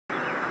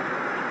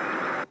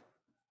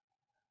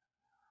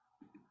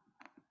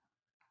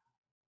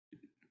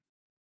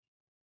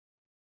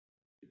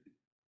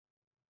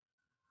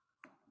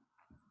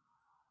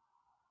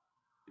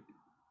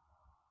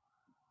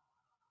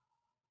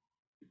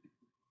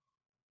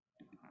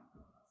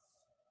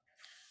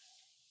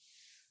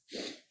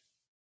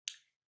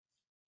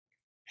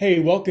Hey,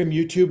 welcome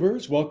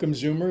YouTubers, welcome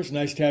Zoomers.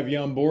 Nice to have you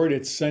on board.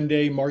 It's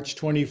Sunday, March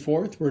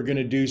 24th. We're going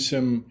to do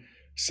some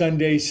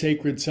Sunday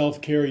sacred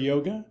self-care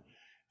yoga.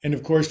 And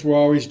of course, we're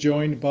always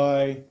joined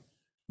by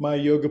my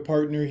yoga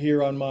partner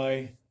here on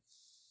my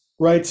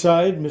right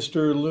side,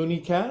 Mr. Looney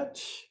Cat.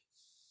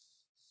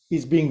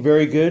 He's being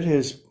very good.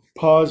 His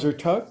paws are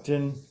tucked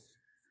and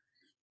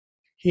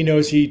he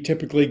knows he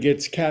typically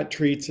gets cat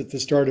treats at the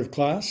start of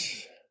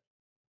class.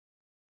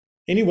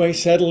 Anyway,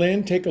 settle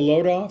in, take a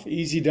load off.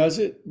 Easy does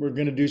it. We're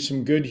going to do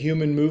some good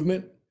human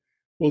movement.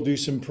 We'll do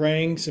some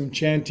praying, some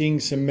chanting,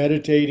 some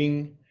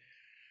meditating,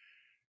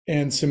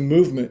 and some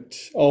movement,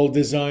 all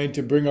designed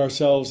to bring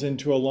ourselves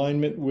into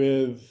alignment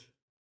with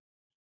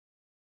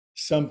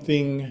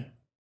something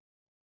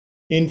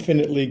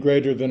infinitely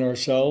greater than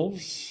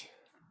ourselves,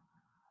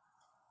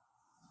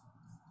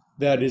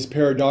 that is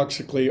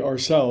paradoxically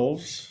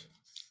ourselves.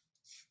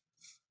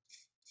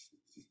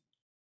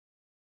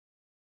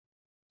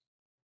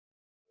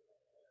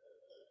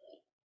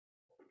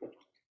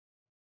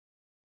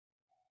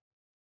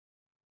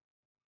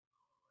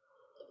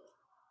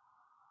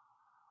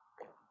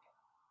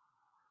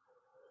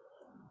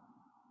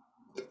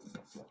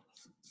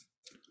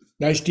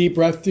 Nice deep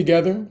breath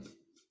together.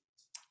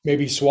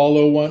 Maybe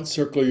swallow once,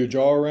 circle your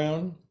jaw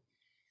around.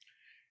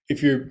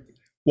 If you're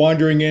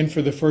wandering in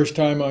for the first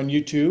time on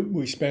YouTube,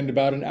 we spend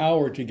about an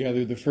hour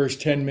together. The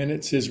first 10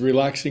 minutes is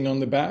relaxing on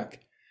the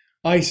back.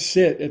 I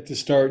sit at the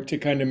start to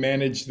kind of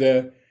manage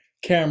the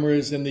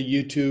cameras and the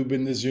YouTube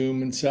and the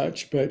Zoom and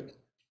such, but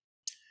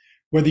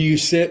whether you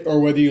sit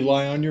or whether you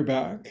lie on your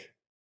back,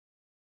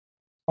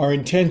 our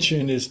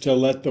intention is to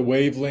let the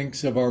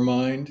wavelengths of our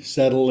mind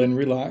settle and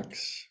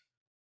relax,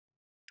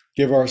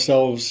 give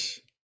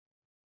ourselves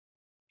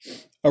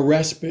a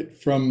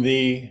respite from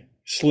the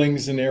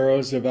slings and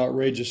arrows of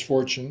outrageous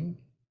fortune.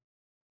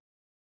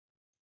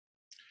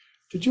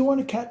 Did you want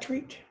a cat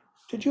treat?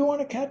 Did you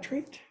want a cat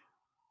treat?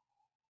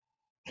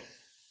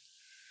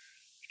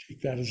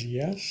 Take that as a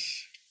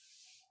yes.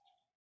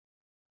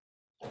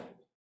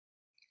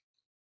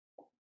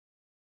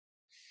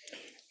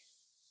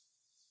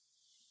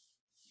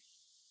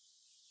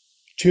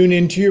 Tune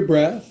into your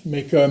breath,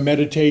 make a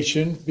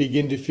meditation,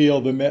 begin to feel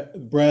the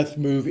breath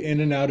move in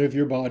and out of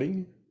your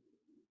body.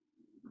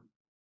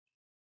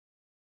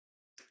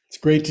 It's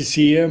great to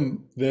see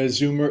you. The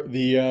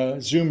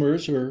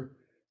Zoomers are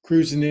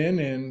cruising in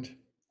and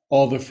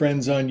all the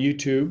friends on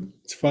YouTube.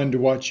 It's fun to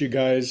watch you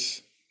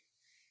guys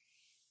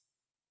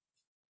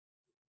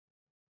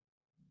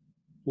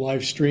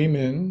live stream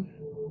in.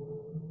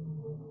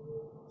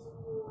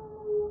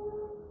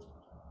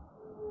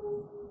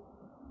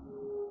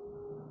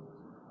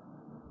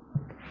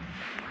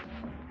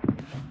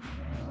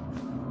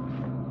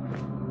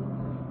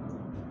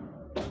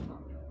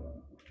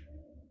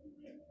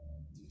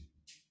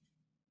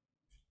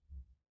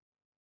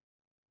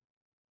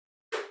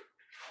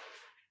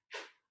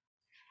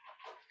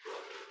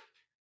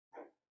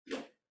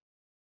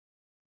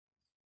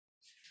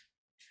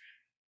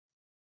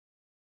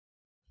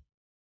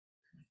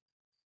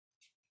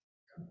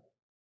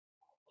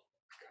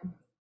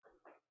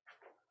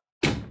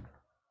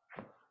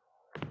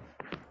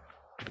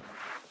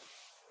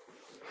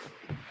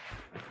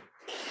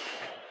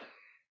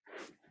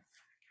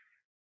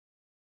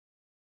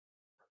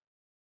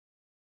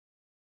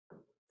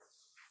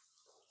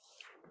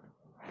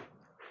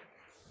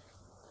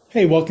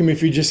 Hey, welcome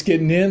if you're just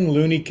getting in.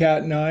 Looney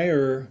Cat and I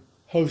are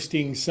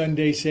hosting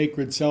Sunday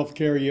Sacred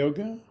Self-Care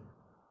Yoga.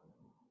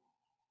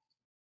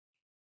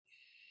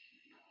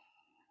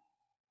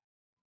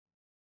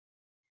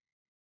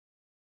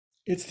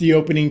 It's the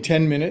opening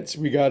 10 minutes.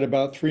 We got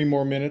about 3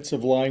 more minutes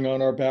of lying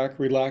on our back,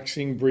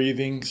 relaxing,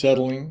 breathing,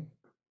 settling.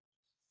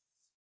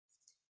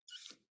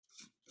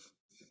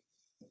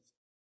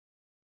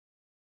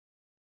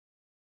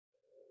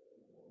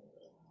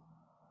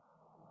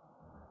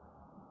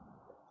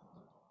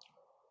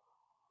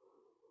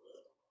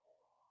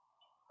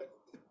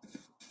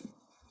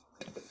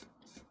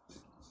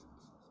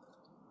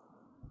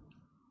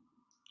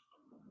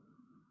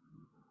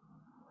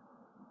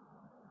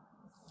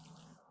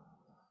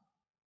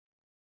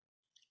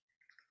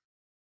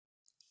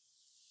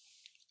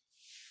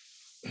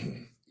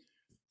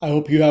 I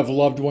hope you have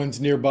loved ones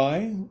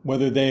nearby,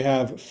 whether they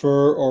have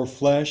fur or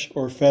flesh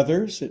or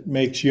feathers. It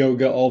makes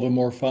yoga all the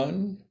more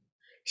fun,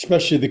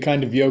 especially the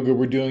kind of yoga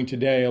we're doing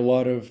today, a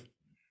lot of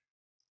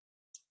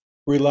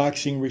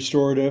relaxing,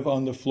 restorative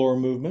on the floor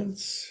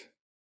movements.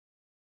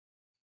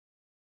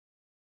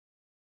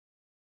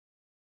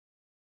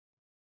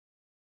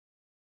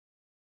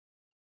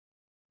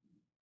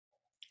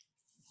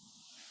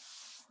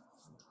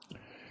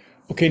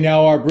 Okay,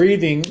 now our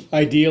breathing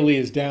ideally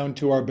is down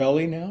to our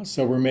belly now.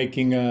 So we're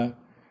making a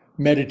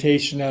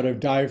meditation out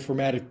of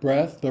diaphragmatic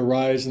breath, the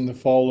rise and the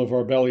fall of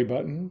our belly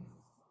button.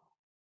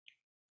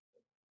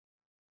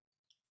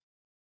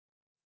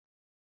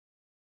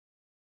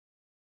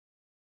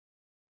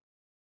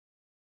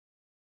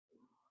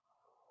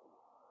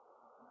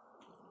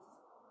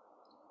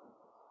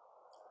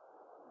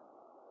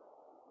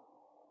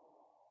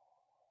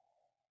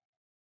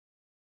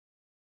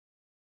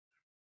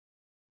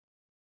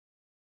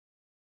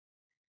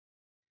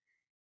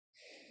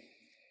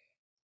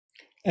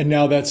 And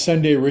now that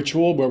Sunday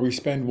ritual where we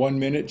spend 1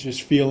 minute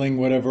just feeling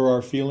whatever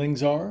our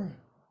feelings are,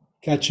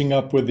 catching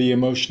up with the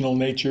emotional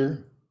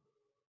nature.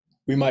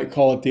 We might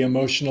call it the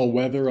emotional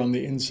weather on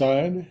the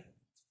inside.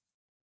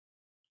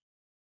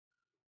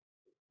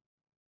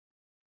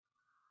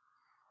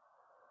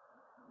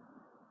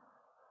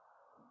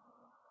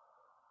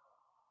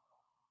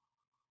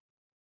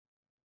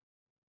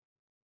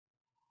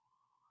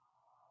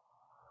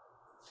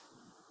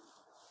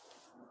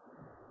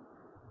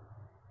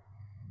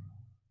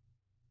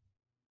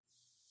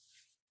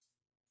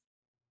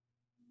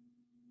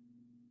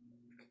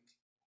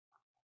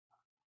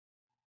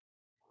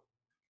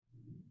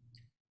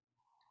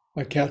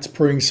 My cat's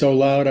purring so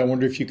loud, I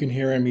wonder if you can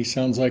hear him. He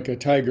sounds like a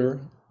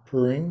tiger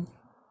purring.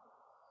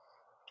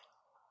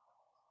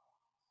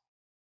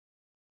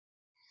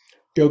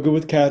 Yoga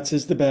with cats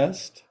is the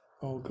best.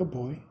 Oh, good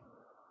boy.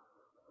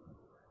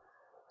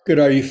 Good.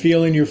 Are you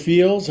feeling your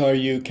feels? Are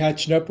you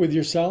catching up with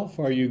yourself?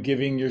 Are you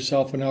giving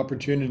yourself an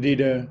opportunity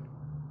to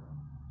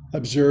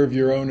observe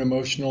your own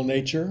emotional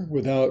nature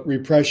without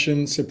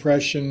repression,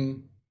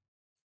 suppression,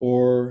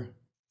 or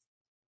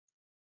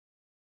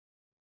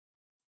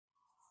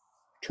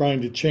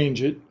trying to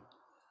change it?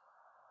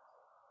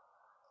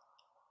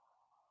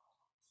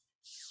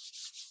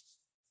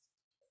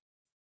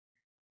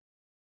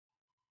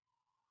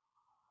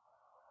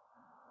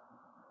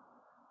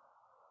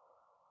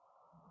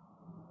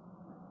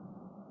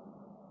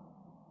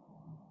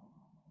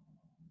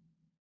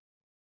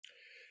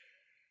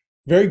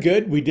 Very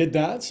good. We did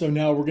that. So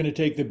now we're going to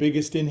take the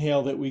biggest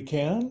inhale that we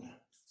can.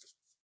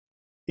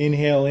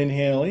 Inhale,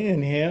 inhale,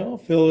 inhale.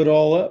 Fill it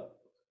all up.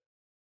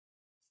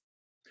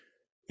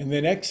 And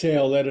then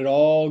exhale, let it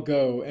all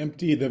go.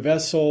 Empty the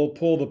vessel,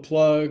 pull the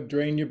plug,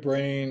 drain your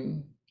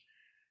brain.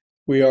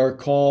 We are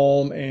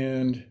calm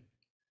and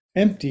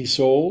empty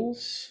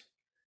souls.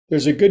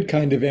 There's a good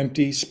kind of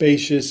empty,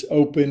 spacious,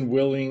 open,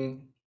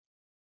 willing,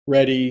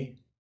 ready,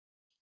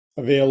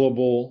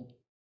 available.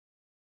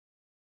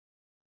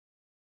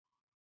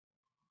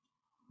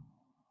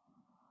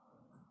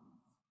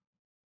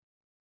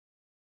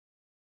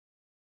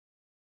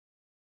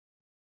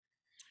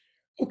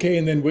 Okay,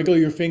 and then wiggle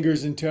your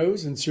fingers and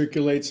toes and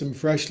circulate some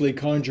freshly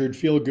conjured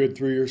feel good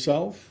through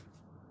yourself.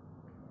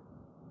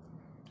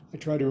 I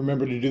try to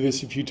remember to do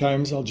this a few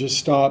times. I'll just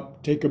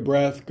stop, take a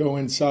breath, go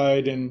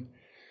inside, and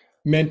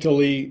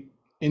mentally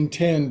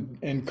intend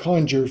and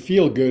conjure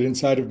feel good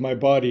inside of my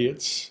body.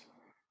 It's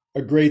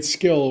a great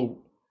skill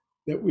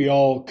that we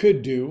all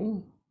could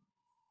do.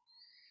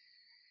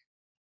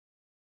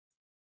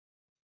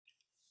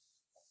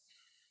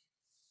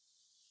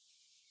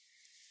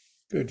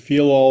 Good.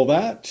 Feel all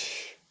that.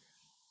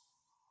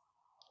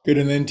 Good.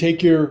 And then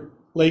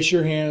lace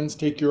your hands,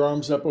 take your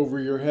arms up over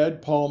your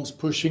head, palms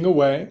pushing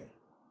away.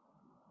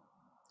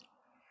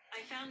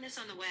 I found this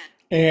on the web.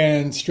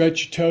 And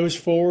stretch your toes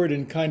forward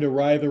and kind of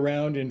writhe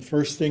around in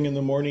first thing in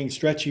the morning,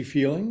 stretchy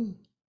feeling.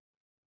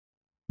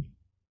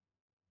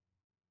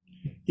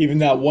 Even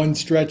that one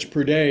stretch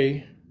per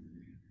day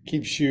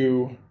keeps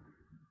you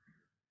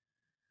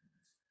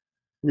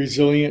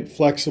resilient,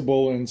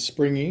 flexible, and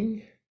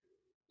springy.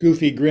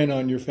 Goofy grin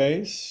on your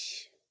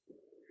face.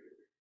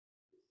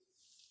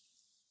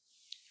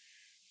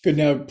 Good.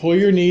 Now pull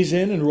your knees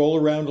in and roll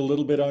around a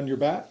little bit on your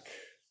back.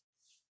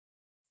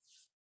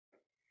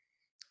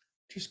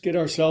 Just get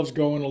ourselves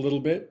going a little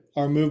bit.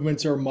 Our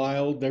movements are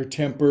mild, they're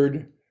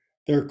tempered,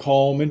 they're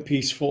calm and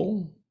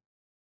peaceful.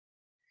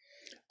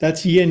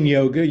 That's yin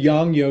yoga.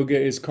 Yang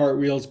yoga is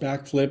cartwheels,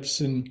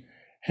 backflips, and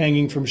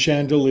hanging from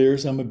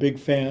chandeliers. I'm a big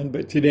fan,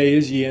 but today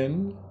is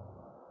yin.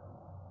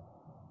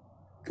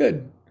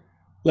 Good.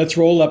 Let's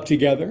roll up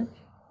together.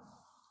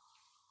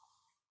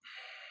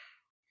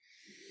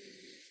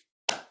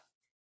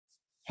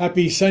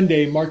 Happy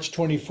Sunday, March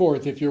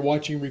 24th. If you're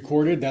watching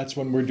recorded, that's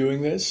when we're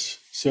doing this.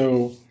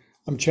 So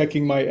I'm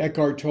checking my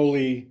Eckhart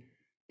Tolle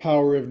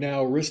Power of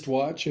Now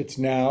wristwatch. It's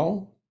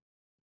now,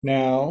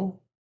 now,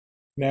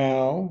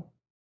 now,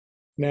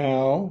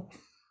 now.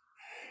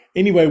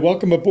 Anyway,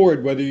 welcome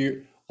aboard, whether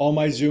you're all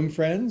my Zoom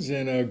friends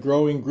and a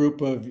growing group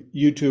of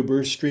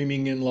YouTubers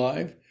streaming in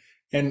live.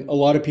 And a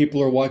lot of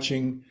people are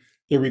watching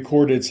the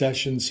recorded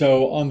session.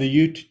 So on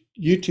the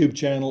YouTube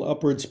channel,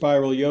 Upward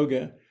Spiral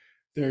Yoga,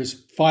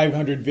 there's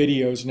 500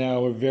 videos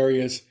now of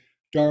various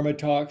Dharma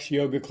talks,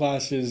 yoga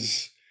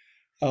classes,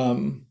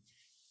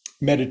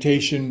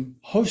 meditation,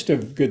 host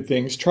of good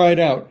things. Try it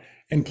out.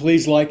 And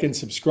please like and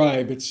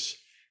subscribe. It's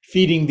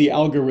feeding the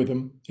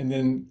algorithm. And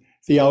then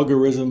the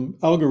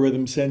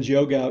algorithm sends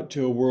yoga out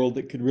to a world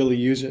that could really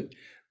use it.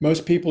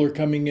 Most people are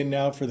coming in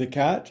now for the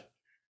cat.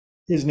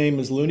 His name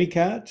is Looney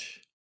Cat.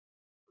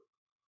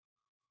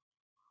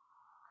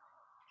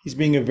 He's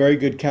being a very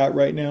good cat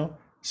right now.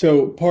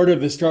 So part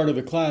of the start of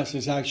the class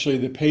is actually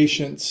the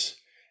patience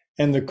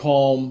and the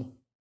calm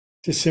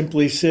to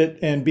simply sit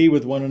and be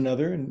with one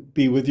another and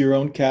be with your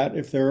own cat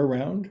if they're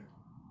around.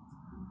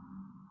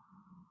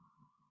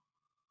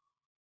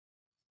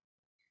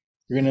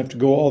 You're going to have to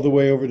go all the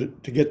way over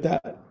to get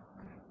that.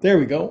 There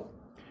we go.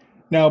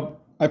 Now,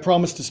 I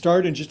promise to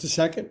start in just a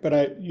second, but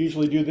I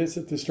usually do this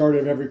at the start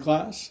of every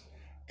class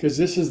because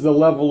this is the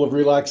level of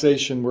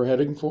relaxation we're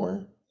heading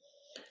for.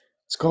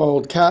 It's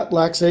called cat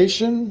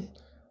laxation,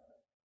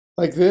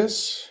 like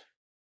this,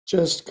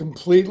 just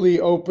completely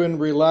open,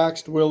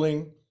 relaxed,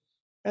 willing,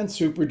 and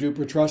super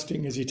duper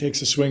trusting as he takes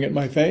a swing at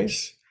my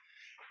face.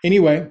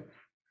 Anyway,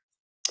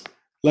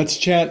 let's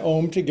chant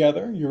Om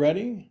together. You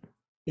ready?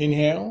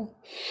 Inhale.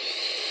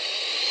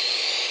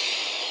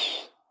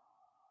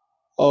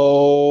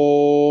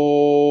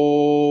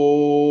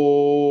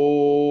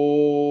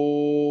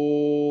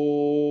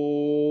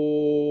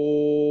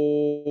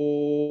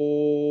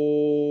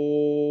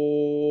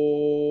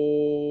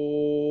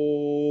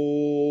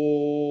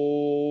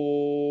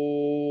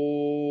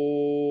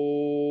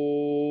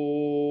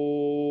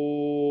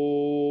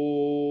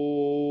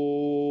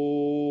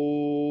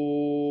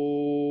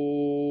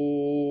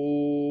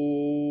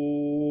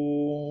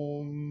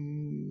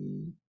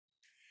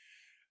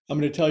 I'm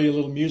going to tell you a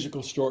little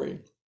musical story.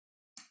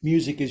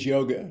 Music is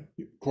yoga.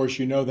 Of course,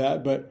 you know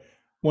that, but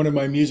one of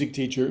my music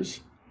teachers,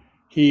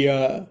 he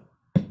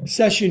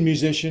session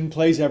musician,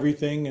 plays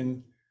everything.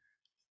 And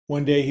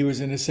one day he was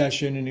in a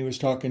session and he was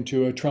talking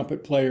to a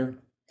trumpet player,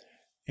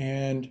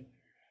 and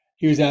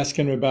he was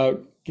asking him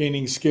about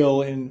gaining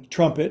skill in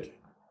trumpet.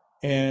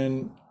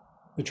 And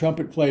the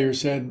trumpet player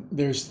said,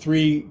 there's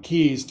 3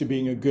 keys to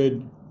being a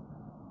good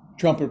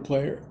trumpet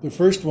player. The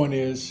first one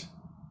is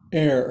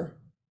air.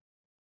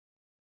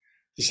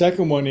 The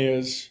second one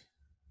is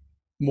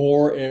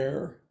more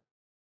air.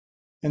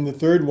 And the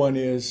third one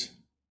is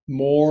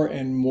more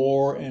and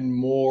more and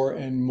more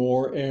and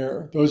more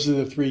air. Those are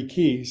the 3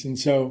 keys. And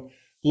so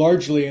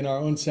largely in our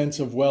own sense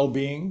of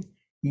well-being,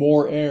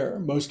 more air.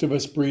 Most of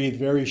us breathe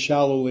very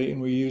shallowly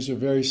and we use a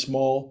very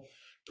small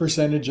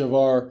percentage of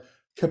our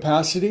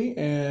capacity.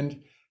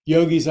 And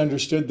yogis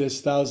understood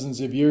this thousands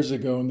of years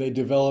ago, and they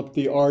developed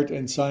the art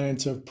and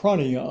science of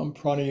pranayama.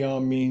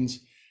 Pranayama means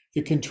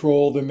the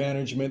control, the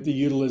management, the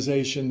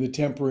utilization, the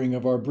tempering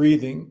of our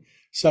breathing,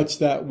 such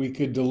that we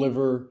could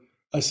deliver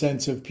a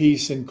sense of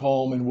peace and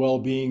calm and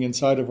well-being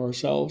inside of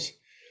ourselves.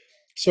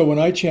 So when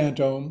I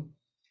chant Om,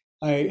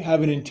 I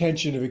have an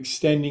intention of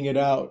extending it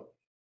out.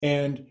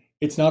 And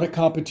it's not a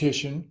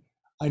competition.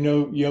 I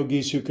know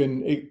yogis who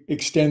can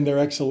extend their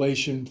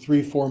exhalation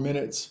 3-4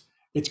 minutes.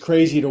 It's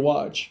crazy to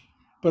watch.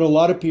 But a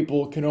lot of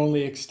people can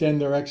only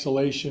extend their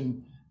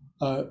exhalation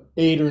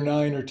 8 or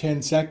 9 or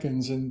 10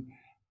 seconds. And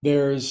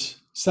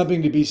there's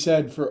something to be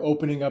said for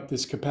opening up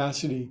this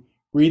capacity.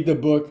 Read the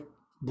book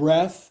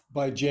Breath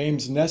by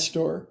James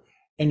Nestor,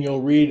 and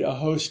you'll read a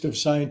host of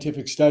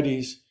scientific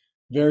studies,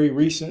 very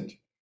recent,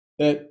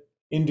 that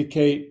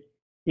indicate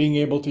being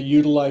able to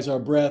utilize our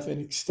breath,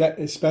 and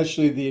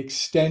especially the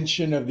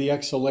extension of the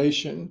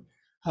exhalation,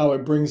 how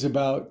it brings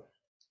about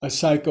a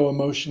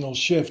psycho-emotional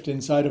shift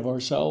inside of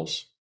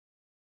ourselves.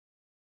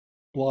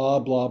 Blah,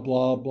 blah,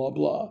 blah, blah,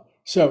 blah.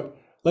 So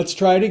let's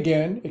try it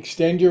again.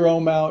 Extend your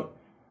Om out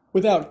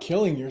without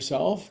killing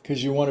yourself,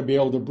 because you want to be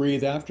able to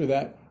breathe after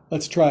that.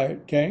 Let's try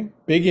it, okay?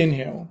 Big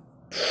inhale.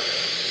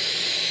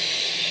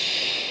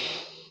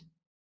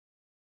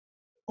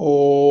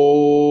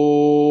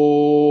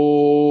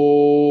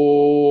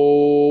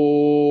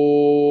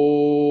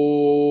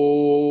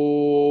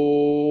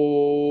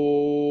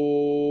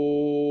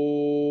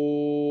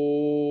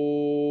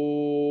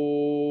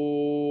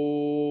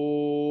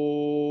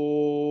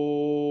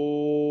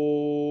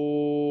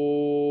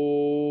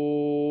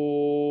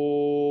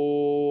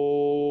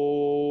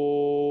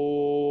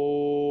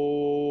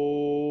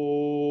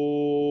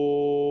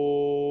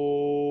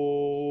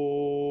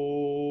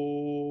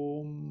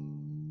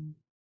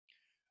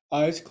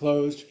 Eyes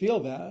closed,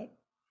 feel that.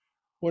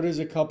 What does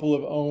a couple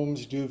of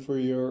Oms do for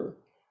your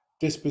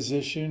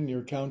disposition,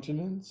 your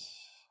countenance?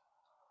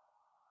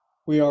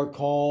 We are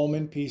calm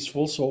and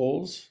peaceful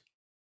souls.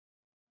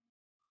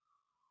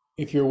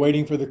 If you're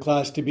waiting for the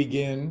class to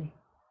begin,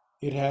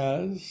 it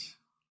has.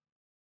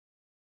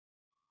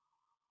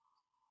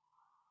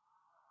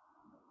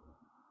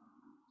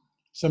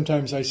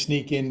 Sometimes I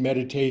sneak in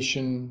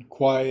meditation,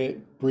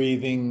 quiet,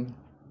 breathing.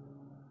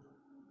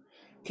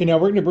 Okay, now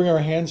we're going to bring our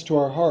hands to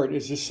our heart.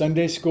 Is this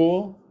Sunday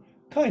school?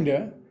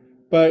 Kinda,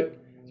 but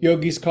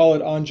yogis call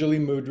it Anjali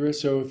Mudra.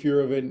 So if you're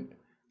of a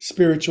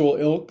spiritual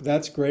ilk,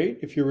 that's great.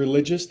 If you're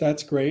religious,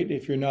 that's great.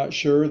 If you're not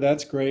sure,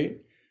 that's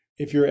great.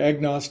 If you're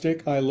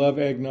agnostic, I love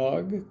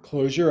eggnog.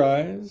 Close your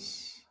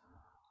eyes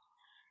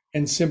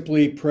and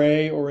simply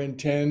pray or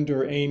intend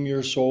or aim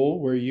your soul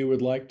where you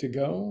would like to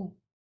go.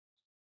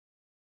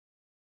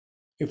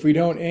 If we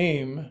don't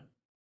aim,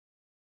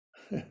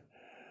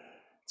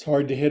 it's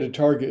hard to hit a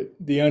target.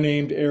 The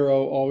unaimed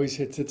arrow always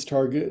hits its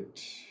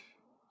target.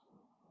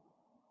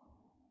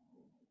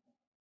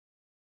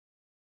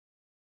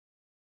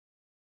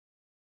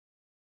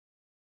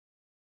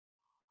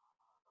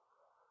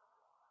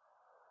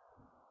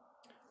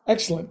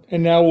 Excellent.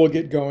 And now we'll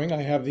get going.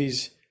 I have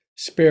these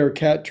spare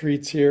cat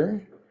treats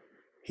here.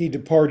 He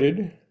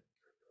departed.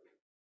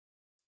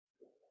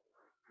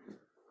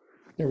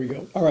 There we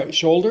go. All right,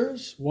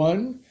 shoulders.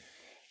 1.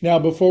 Now,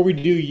 before we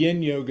do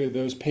yin yoga,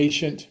 those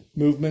patient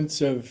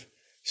movements of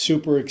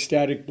super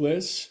ecstatic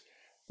bliss,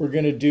 we're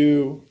going to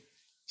do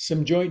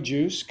some joint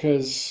juice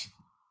because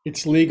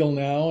it's legal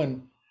now.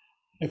 And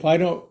if I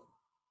don't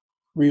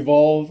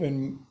revolve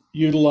and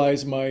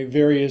utilize my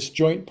various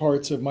joint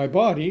parts of my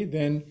body,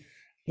 then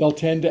they'll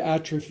tend to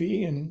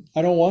atrophy. And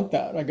I don't want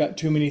that. I got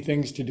too many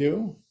things to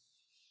do.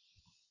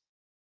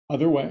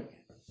 Other way.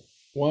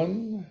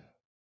 One,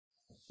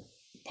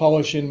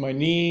 polish in my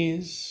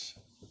knees.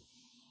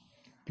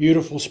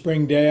 Beautiful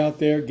spring day out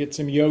there. Get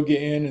some yoga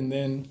in and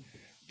then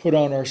put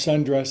on our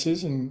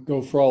sundresses and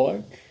go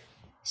frolic.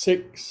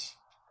 6,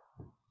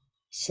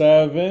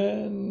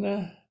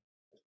 7,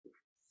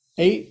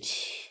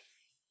 8.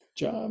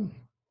 Job.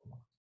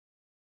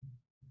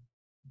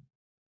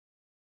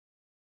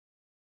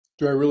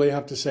 Do I really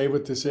have to say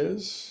what this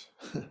is?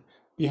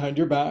 Behind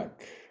your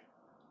back.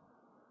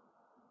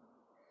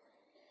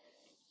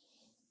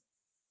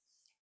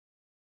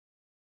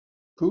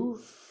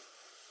 Poof.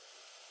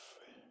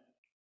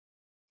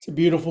 It's a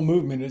beautiful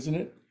movement, isn't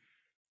it?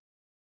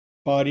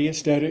 Body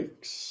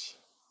aesthetics.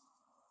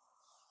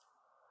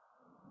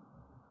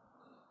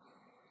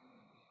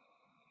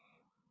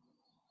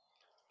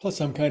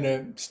 Plus, I'm kind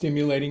of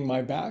stimulating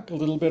my back a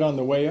little bit on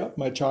the way up,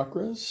 my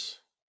chakras.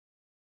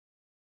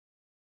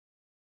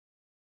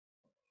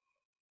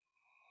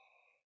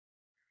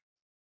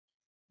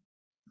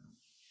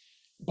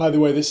 By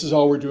the way, this is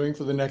all we're doing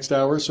for the next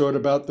hour. So at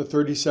about the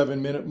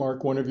 37-minute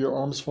mark, one of your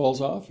arms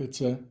falls off. It's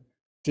a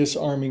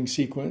disarming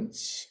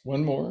sequence.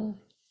 One more.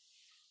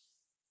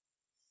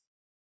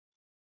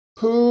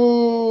 Poof.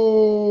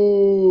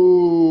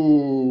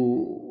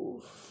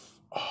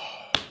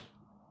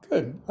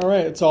 Good. All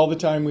right. It's all the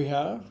time we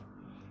have.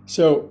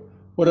 So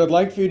what I'd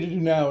like for you to do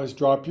now is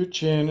drop your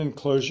chin and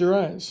close your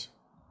eyes.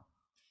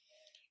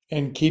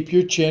 And keep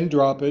your chin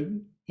dropped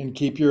and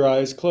keep your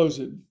eyes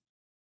closed.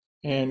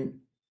 And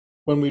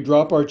when we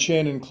drop our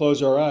chin and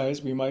close our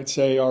eyes, we might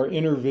say our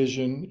inner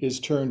vision is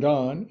turned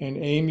on, and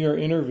aim your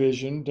inner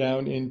vision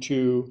down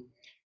into,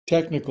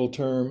 technical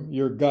term,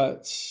 your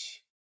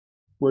guts,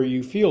 where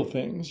you feel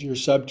things, your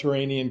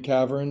subterranean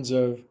caverns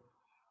of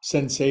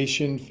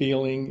sensation,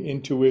 feeling,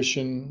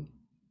 intuition,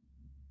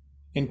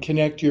 and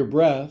connect your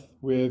breath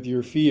with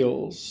your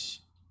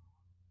feels.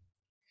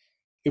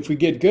 If we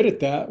get good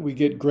at that, we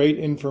get great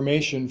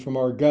information from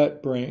our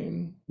gut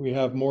brain. We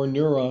have more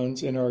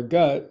neurons in our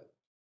gut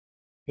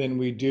than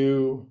we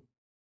do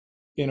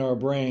in our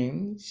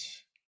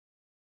brains,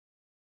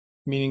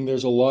 meaning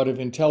there's a lot of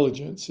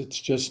intelligence.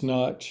 It's just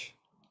not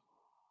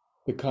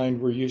the kind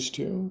we're used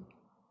to.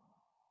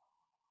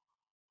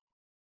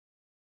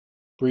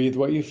 Breathe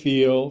what you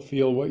feel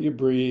what you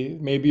breathe.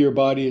 Maybe your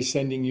body is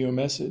sending you a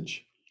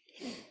message.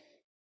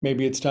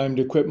 Maybe it's time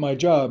to quit my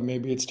job.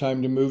 Maybe it's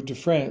time to move to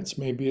France.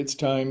 Maybe it's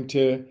time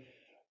to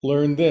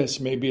learn this.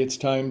 Maybe it's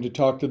time to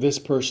talk to this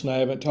person I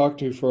haven't talked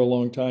to for a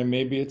long time.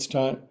 Maybe it's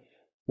time.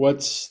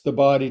 What's the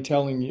body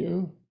telling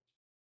you?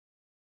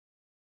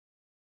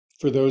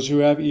 For those who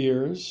have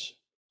ears,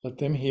 let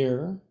them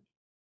hear.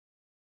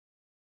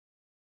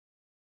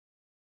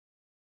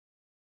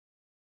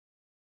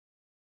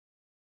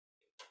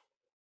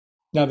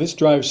 Now, this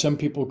drives some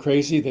people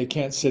crazy. They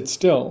can't sit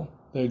still.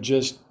 They're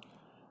just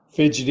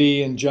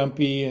fidgety and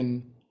jumpy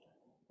and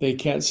they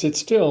can't sit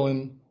still.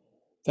 And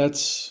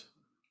it's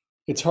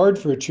hard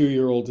for a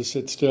 2-year-old to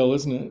sit still,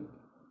 isn't it?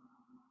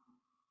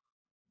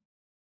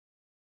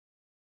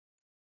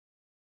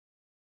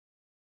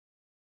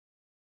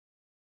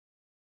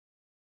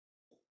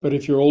 But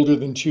if you're older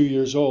than 2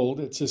 years old,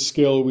 it's a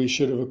skill we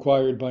should have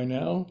acquired by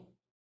now.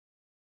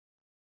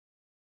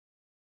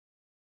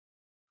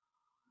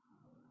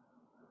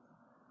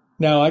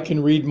 Now, I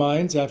can read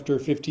minds after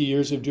 50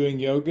 years of doing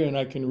yoga, and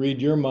I can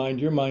read your mind.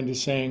 Your mind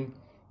is saying,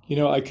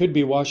 I could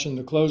be washing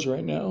the clothes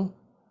right now,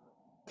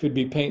 could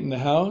be painting the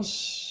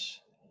house,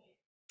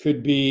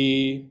 could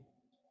be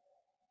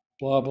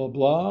blah, blah,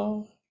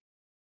 blah.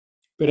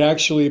 But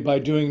actually, by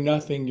doing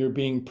nothing, you're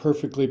being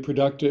perfectly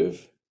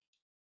productive.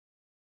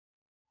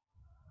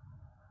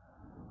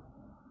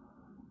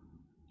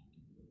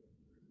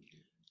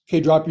 Okay,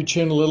 drop your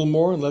chin a little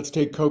more and let's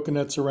take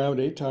coconuts around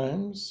 8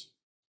 times.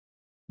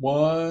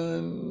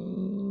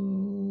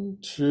 1,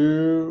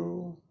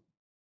 2,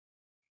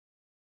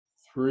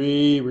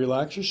 3.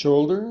 Relax your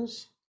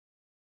shoulders.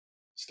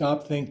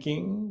 Stop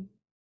thinking.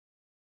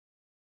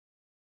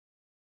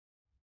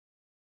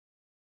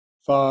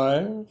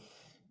 5.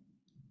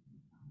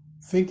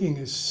 Thinking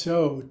is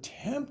so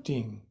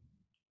tempting.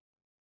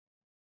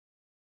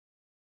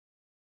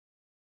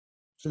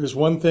 If there's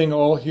one thing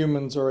all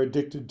humans are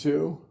addicted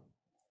to,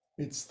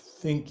 it's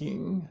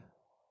thinking.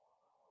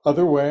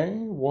 Other way.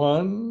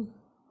 1,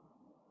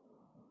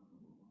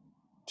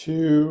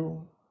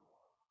 2,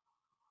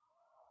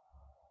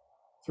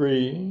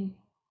 3,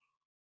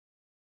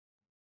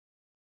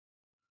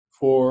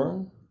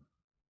 4.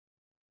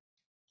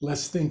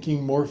 Less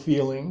thinking, more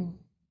feeling.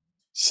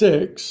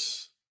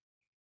 6,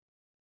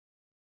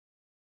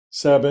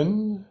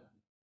 7.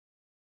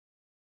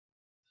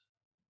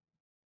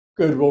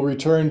 Good. We'll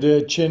return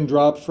to chin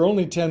drop for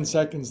only 10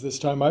 seconds this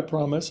time, I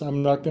promise.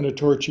 I'm not going to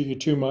torture you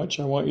too much.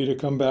 I want you to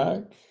come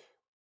back.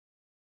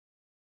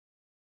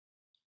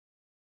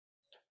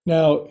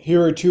 Now,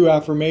 here are two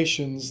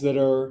affirmations that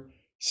are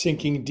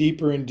sinking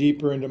deeper and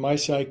deeper into my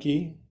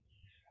psyche.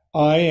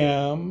 I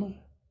am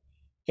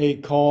a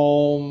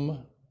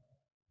calm,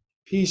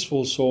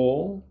 peaceful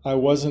soul. I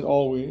wasn't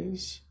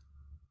always.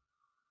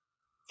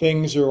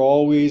 Things are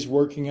always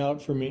working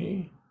out for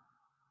me.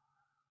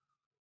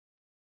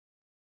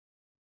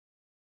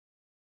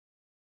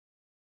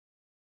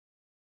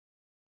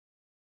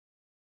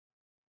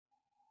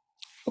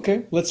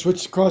 Okay, let's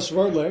switch the cross of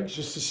our legs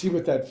just to see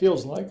what that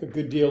feels like. A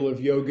good deal of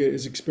yoga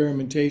is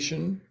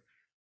experimentation.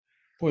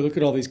 Boy, look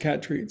at all these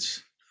cat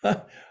treats.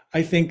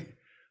 I think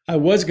I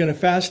was going to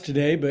fast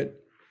today,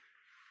 but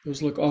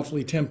those look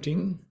awfully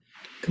tempting.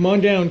 Come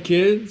on down,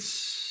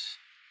 kids.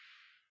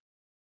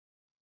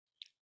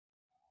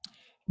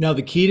 Now,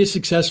 the key to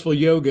successful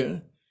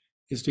yoga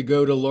is to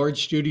go to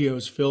large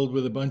studios filled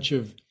with a bunch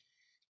of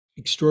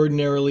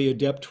extraordinarily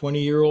adept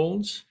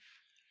 20-year-olds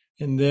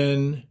and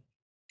then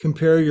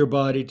compare your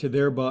body to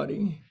their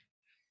body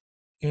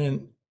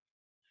and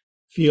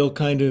feel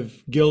kind of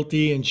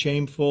guilty and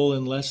shameful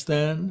and less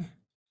than.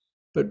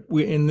 But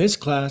in this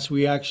class,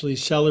 we actually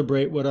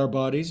celebrate what our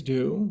bodies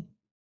do.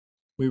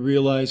 We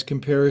realize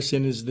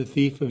comparison is the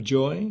thief of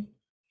joy.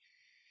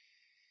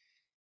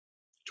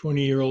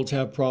 20-year-olds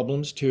have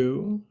problems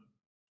too.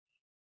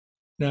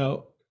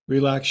 Now,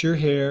 relax your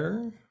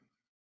hair.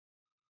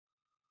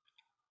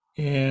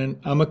 And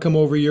I'm going to come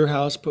over your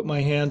house, put my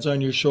hands on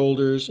your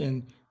shoulders,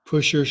 and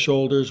push your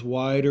shoulders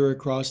wider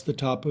across the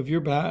top of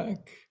your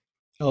back.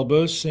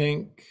 Elbows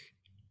sink.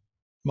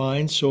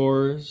 Mind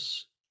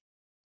soars.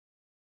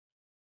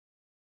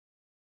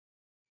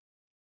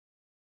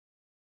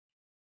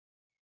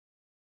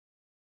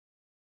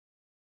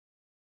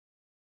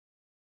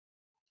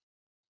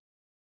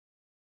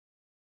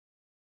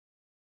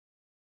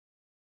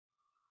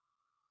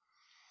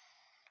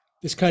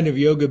 This kind of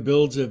yoga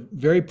builds a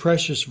very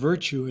precious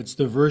virtue. It's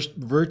the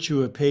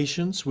virtue of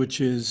patience, which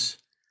is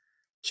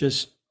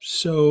just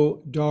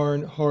so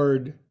darn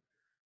hard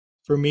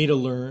for me to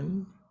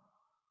learn.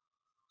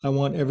 I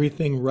want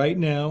everything right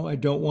now. I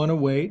don't want to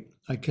wait.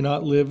 I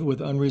cannot live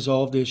with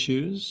unresolved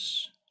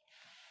issues.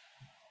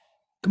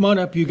 Come on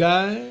up, you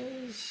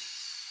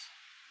guys.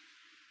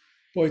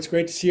 Boy, it's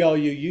great to see all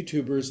you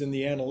YouTubers in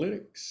the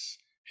analytics.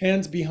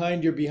 Hands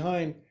behind your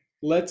behind.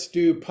 Let's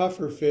do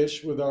puffer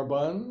fish with our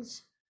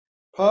buns.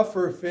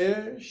 Puffer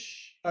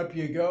fish. Up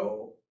you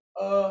go.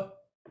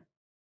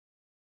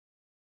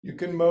 You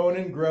can moan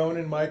and groan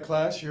in my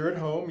class. You're at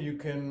home. You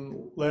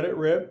can let it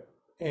rip.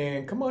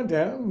 And come on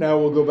down. Now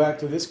we'll go back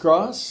to this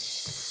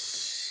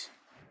cross.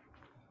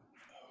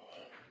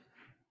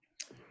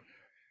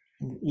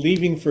 I'm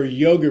leaving for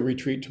yoga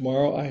retreat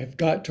tomorrow. I have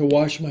got to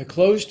wash my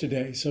clothes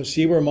today. So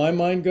see where my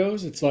mind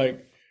goes? It's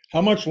like,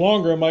 how much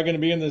longer am I going to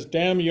be in this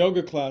damn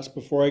yoga class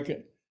before I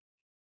can?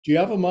 Do you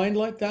have a mind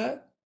like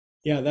that?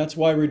 Yeah, that's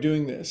why we're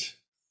doing this.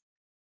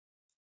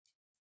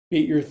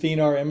 Beat your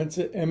thenar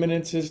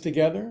eminences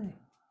together.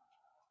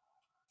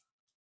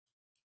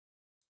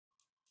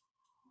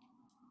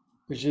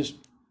 It's just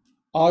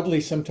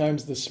oddly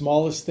sometimes the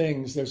smallest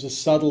things, there's a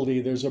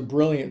subtlety, there's a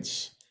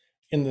brilliance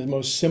in the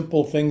most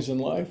simple things in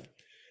life.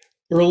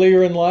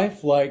 Earlier in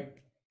life,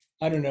 like,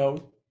 I don't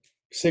know,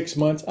 6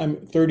 months,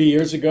 30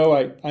 years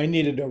ago, I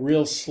needed a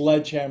real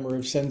sledgehammer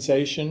of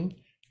sensation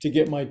to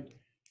get my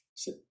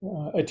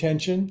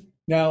attention.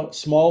 Now,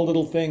 small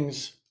little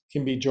things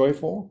can be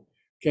joyful.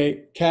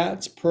 Okay,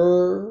 cats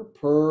purr,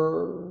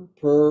 purr,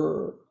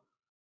 purr,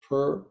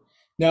 purr.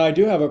 Now, I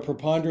do have a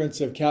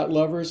preponderance of cat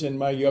lovers in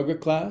my yoga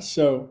class,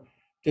 so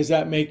does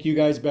that make you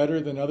guys better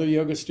than other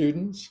yoga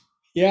students?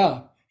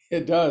 Yeah,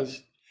 it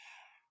does.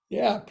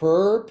 Yeah,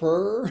 purr,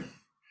 purr.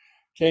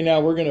 Okay,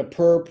 now we're going to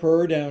purr,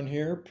 purr down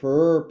here.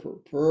 Purr, purr,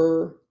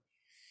 purr.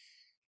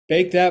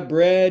 Bake that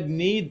bread,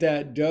 knead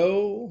that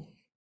dough.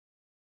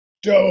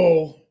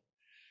 Dough.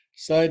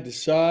 Side to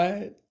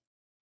side.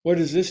 What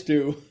does this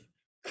do?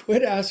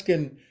 Quit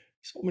asking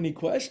so many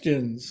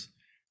questions.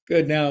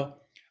 Good. Now,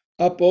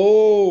 up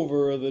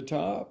over the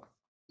top.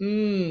 Up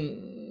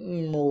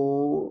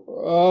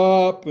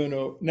and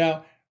over.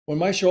 Now, when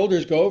my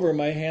shoulders go over,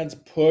 my hands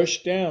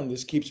push down.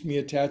 This keeps me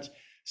attached.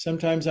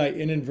 Sometimes I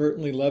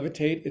inadvertently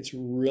levitate. It's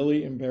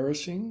really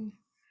embarrassing.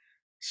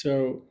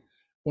 So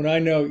when I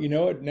know, you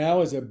know what,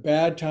 now is a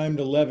bad time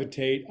to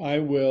levitate, I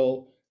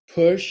will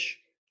push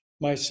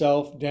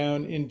myself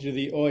down into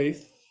the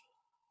earth.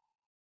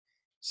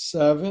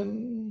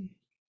 7.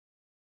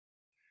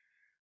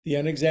 The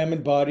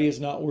unexamined body is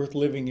not worth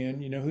living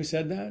in. You know who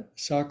said that?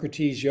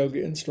 Socrates, yoga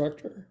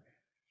instructor.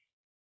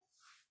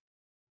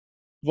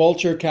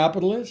 Vulture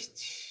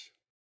capitalists.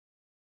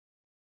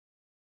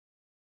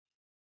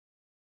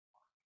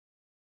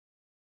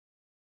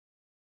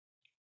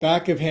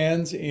 Back of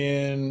hands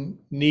in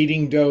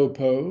kneading dough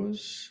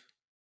pose.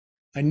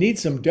 I need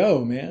some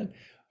dough, man.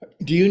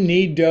 Do you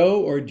need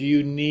dough or do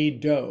you need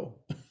dough?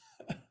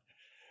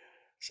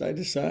 Side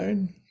to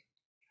side.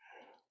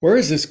 Where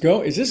is this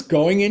go? Is this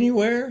going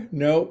anywhere?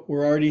 No,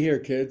 we're already here,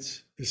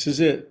 kids. This is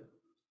it.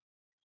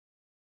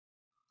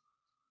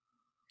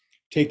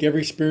 Take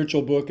every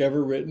spiritual book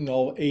ever written,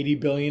 all 80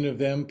 billion of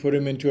them, put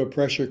them into a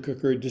pressure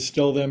cooker,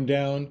 distill them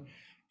down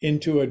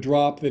into a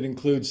drop that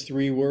includes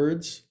 3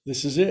 words.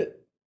 This is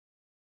it.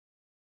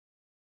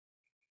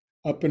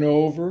 Up and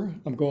over.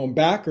 I'm going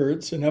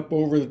backwards and up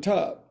over the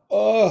top.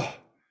 Oh,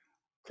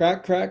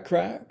 crack, crack,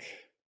 crack.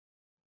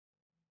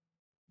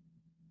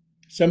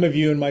 Some of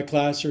you in my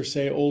class are,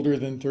 say, older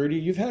than 30.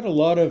 You've had a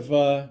lot of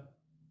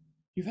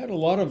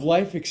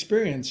life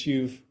experience.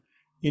 You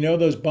know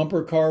those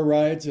bumper car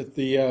rides at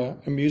the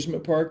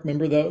amusement park?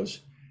 Remember those?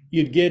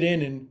 You'd get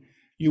in and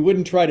you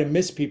wouldn't try to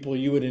miss people.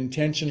 You would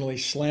intentionally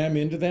slam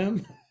into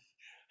them.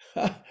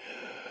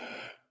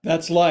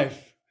 That's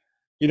life.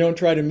 You don't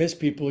try to miss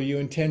people. You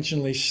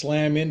intentionally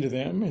slam into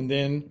them, and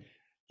then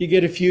you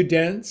get a few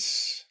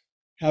dents,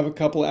 have a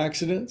couple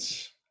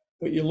accidents,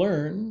 but you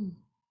learn.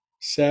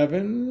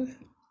 7.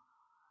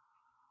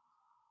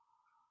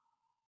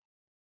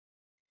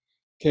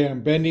 Okay,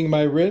 I'm bending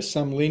my wrists,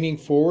 I'm leaning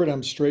forward,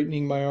 I'm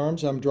straightening my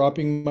arms, I'm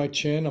dropping my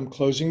chin, I'm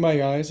closing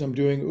my eyes, I'm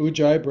doing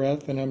ujjayi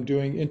breath, and I'm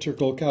doing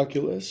integral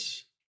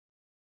calculus.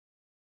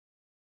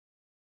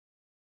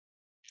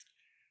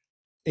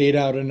 8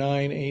 out of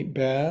 9 ain't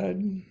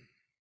bad.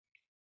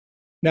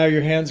 Now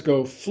your hands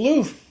go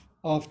floof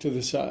off to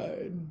the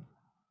side,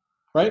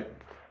 right?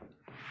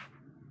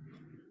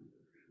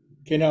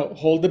 Okay, now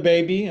hold the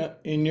baby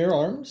in your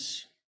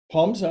arms,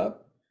 palms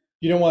up.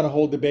 You don't want to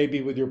hold the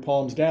baby with your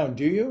palms down,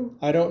 do you?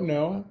 I don't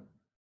know,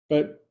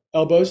 but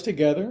elbows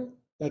together.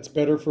 That's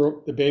better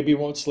for the baby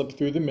won't slip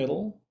through the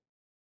middle.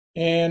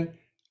 And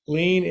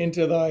lean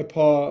into thy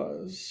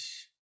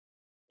pause.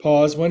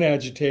 Pause when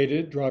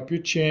agitated. Drop your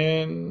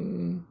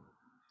chin.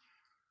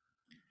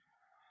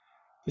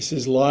 This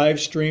is live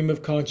stream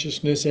of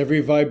consciousness. Every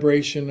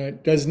vibration.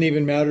 It doesn't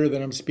even matter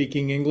that I'm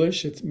speaking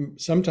English.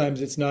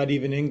 Sometimes it's not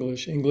even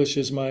English. English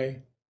is my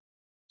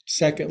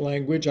second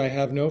language. I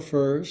have no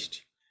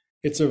first.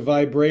 It's a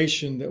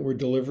vibration that we're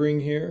delivering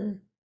here.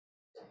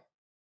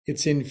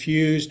 It's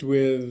infused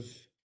with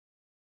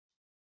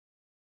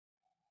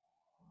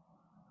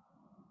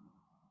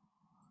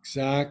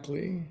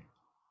exactly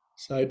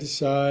side to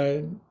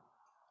side.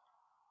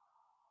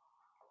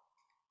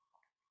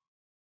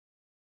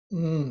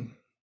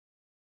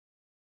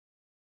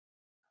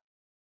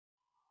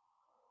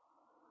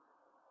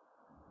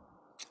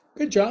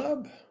 Good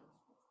job.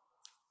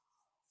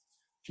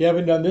 If you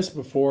haven't done this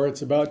before,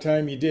 it's about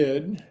time you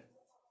did.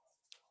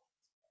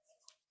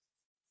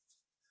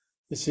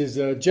 This is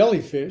a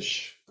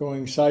jellyfish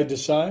going side to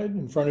side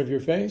in front of your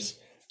face.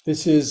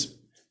 This is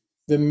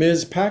the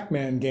Ms.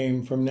 Pac-Man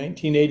game from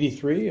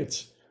 1983.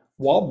 It's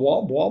wob,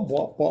 wob, wob,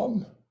 wob,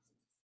 wob.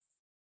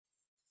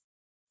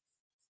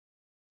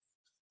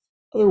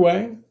 Other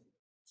way.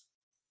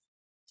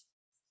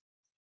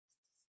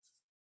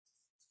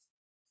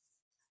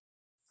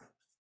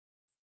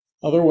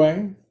 Other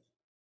way.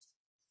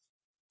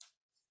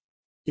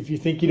 If you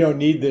think you don't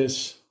need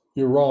this,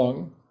 you're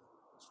wrong.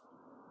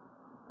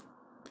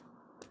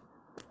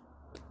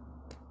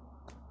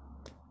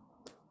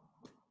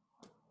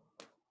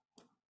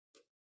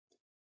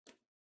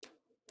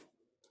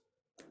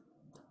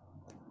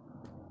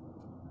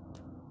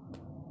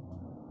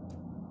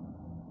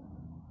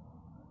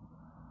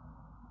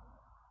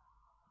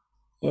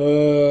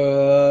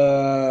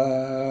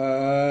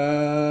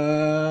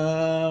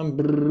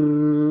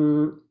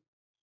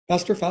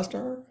 Faster,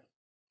 faster.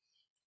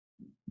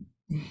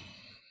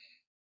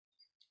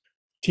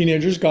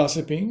 Teenagers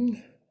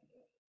gossiping.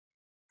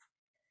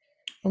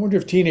 I wonder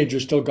if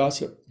teenagers still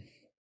gossip.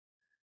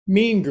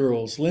 Mean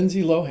Girls,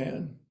 Lindsay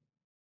Lohan.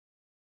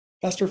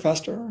 Faster,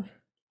 faster.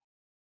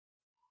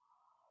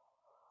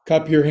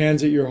 Cup your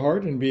hands at your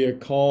heart and be a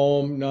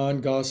calm,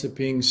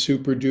 non-gossiping,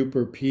 super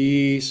duper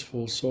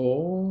peaceful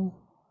soul.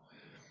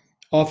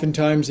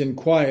 Oftentimes in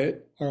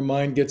quiet, our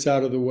mind gets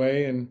out of the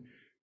way and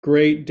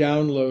great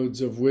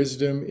downloads of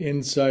wisdom,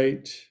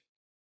 insight,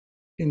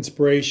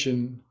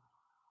 inspiration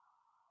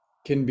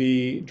can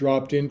be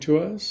dropped into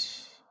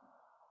us.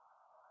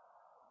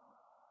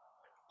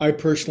 I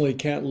personally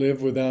can't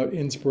live without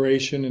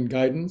inspiration and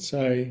guidance.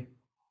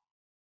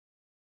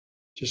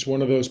 Just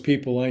one of those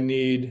people. I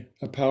need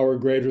a power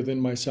greater than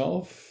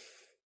myself.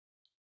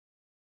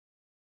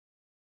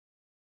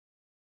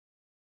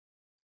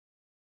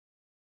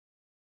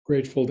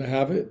 Grateful to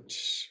have it.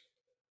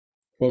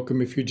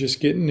 Welcome if you're just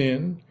getting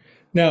in.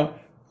 Now,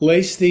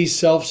 lace these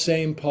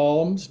self-same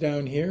palms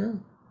down here,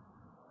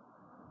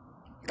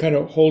 kind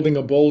of holding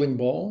a bowling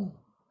ball.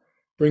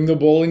 Bring the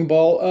bowling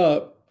ball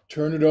up,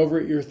 turn it over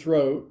at your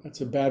throat.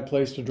 That's a bad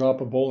place to drop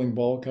a bowling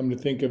ball, come to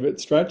think of it.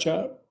 Stretch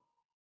out.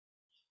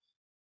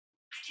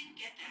 I didn't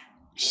get that.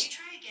 Can you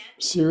try again?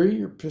 Siri,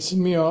 you're pissing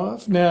me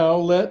off. Now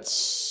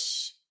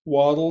let's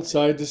waddle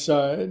side to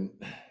side.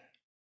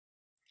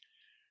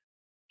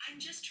 I'm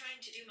just trying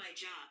to do my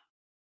job.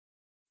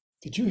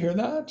 Did you hear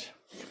that?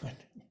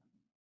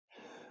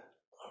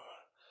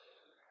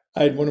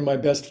 I had one of my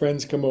best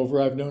friends come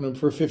over. I've known him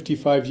for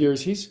 55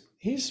 years.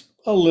 He's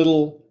a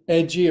little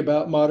edgy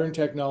about modern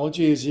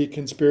technology. Is he a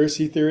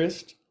conspiracy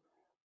theorist?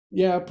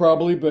 Yeah,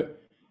 probably,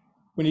 but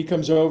when he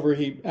comes over,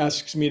 he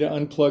asks me to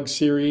unplug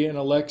Siri and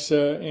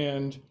Alexa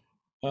and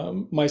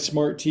my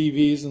smart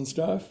TVs and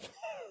stuff.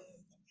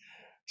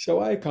 So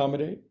I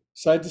accommodate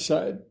side to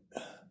side.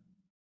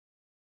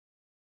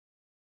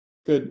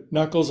 Good.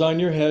 Knuckles on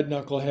your head,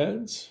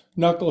 knuckleheads.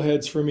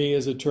 Knuckleheads for me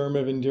is a term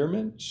of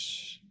endearment.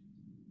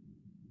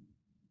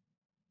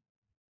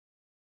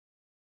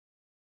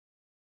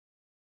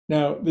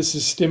 Now, this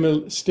is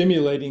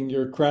stimulating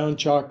your crown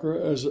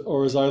chakra,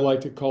 or as I like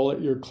to call it,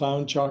 your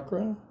clown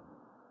chakra.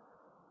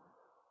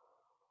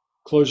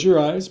 Close your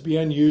eyes. Be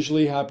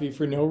unusually happy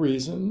for no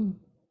reason.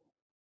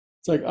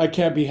 It's like, I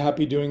can't be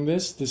happy doing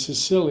this. This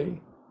is silly.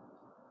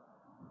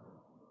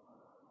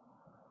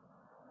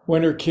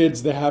 When are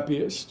kids the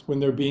happiest? When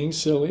they're being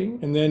silly.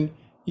 And then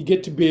you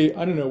get to be,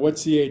 I don't know,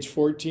 what's the age?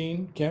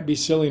 14? Can't be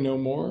silly no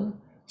more.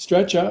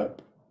 Stretch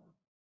up.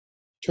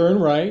 Turn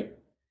right.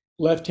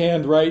 Left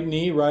hand, right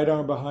knee, right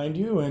arm behind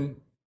you. And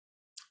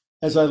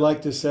as I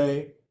like to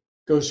say,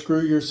 go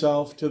screw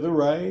yourself to the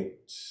right.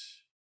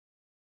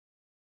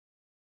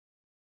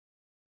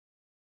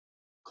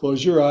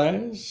 Close your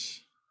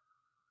eyes.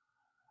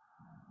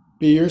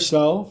 Be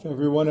yourself.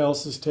 Everyone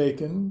else is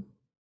taken.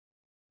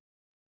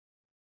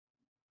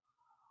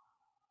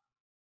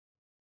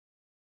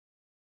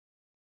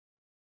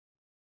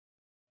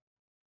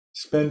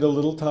 Spend a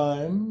little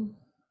time.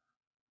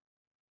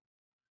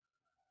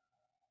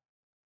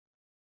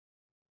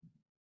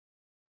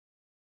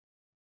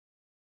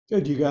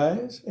 Good, you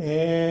guys.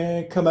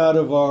 And come out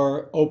of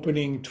our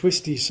opening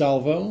twisty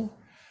salvo.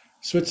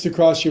 Switch to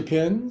cross your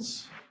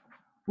pins.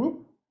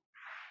 Whoop.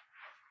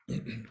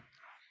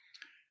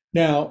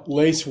 Now,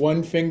 lace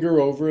one finger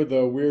over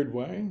the weird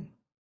way.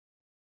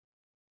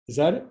 Is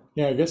that it?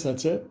 Yeah, I guess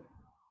that's it.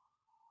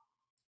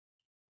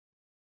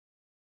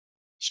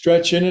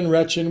 Stretch in and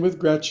retch in with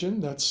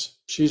Gretchen.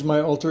 She's my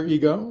alter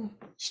ego.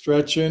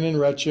 Stretch in and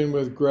retch in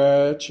with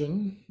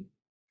Gretchen.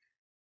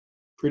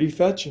 Pretty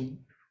fetching.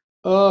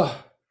 I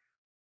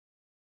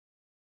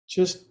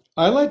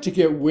like to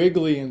get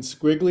wiggly and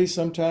squiggly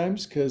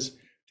sometimes, because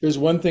there's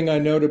one thing I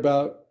note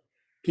about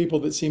people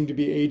that seem to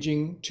be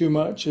aging too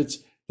much.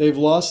 They've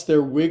lost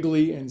their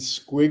wiggly and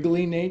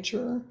squiggly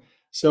nature.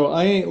 So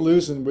I ain't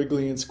losing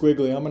wiggly and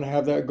squiggly. I'm going to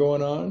have that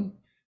going on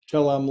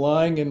till I'm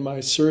lying in my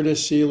Serta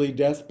Sealy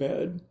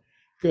deathbed.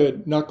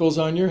 Good. Knuckles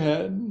on your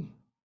head.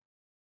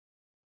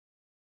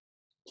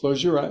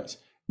 Close your eyes.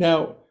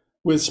 Now,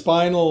 with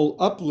spinal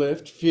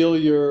uplift, feel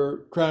your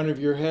crown of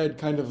your head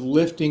kind of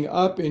lifting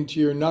up into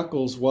your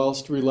knuckles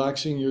whilst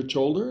relaxing your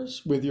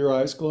shoulders with your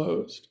eyes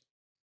closed.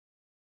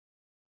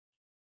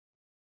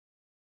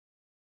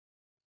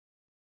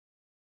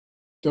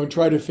 Don't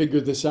try to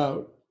figure this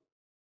out.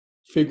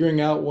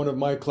 Figuring out one of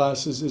my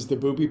classes is the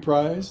booby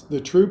prize. The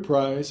true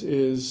prize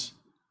is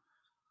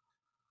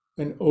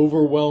an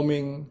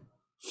overwhelming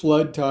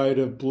flood tide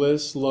of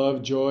bliss,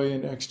 love, joy,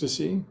 and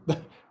ecstasy.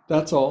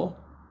 That's all.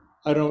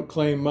 I don't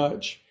claim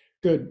much.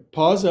 Good.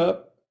 Pause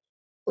up.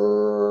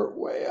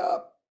 Way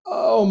up.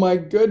 Oh my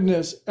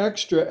goodness.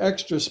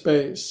 Extra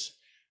space.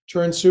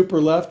 Turn super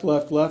left,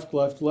 left, left,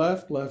 left,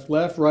 left, left,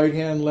 left, right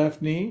hand,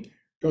 left knee.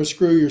 Go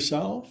screw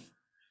yourself.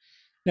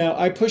 Now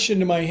I push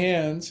into my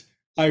hands.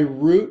 I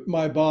root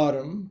my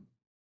bottom.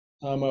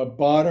 I'm a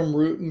bottom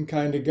rooting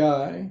kind of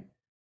guy.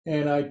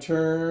 And I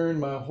turn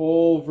my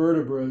whole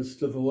vertebrae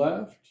to the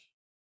left.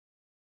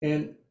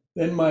 And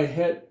then my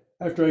head,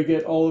 after I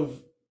get all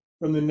of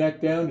from the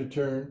neck down to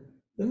turn,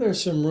 then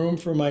there's some room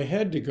for my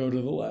head to go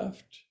to the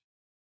left.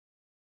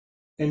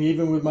 And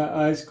even with my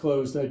eyes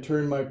closed, I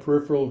turn my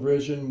peripheral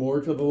vision more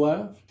to the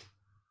left.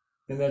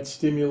 And that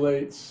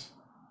stimulates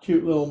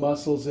cute little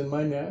muscles in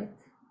my neck.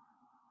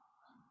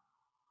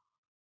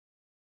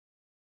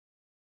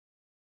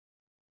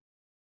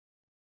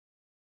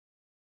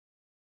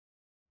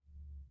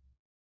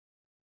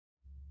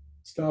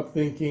 Stop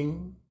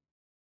thinking.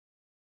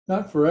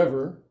 Not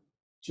forever,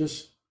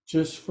 just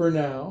for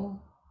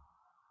now.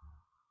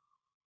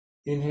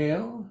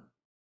 Inhale,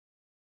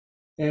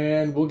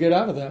 and we'll get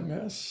out of that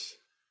mess.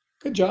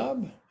 Good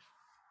job.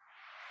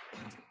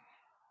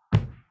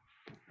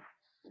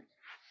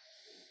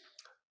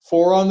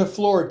 Four on the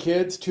floor,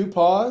 kids. 2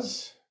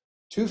 paws,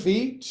 2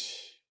 feet.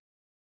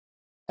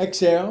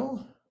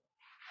 Exhale.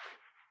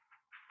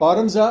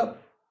 Bottoms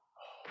up.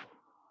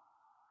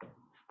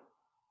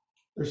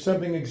 There's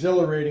something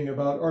exhilarating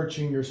about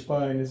arching your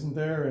spine, isn't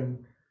there?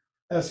 And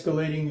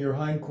escalating your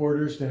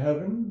hindquarters to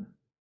heaven.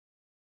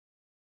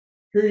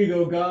 Here you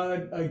go,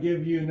 God. I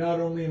give you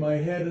not only my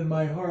head and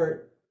my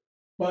heart,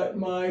 but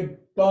my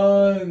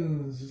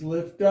buns.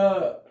 Lift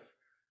up.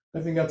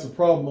 I think that's a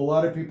problem. A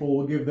lot of people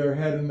will give their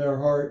head and their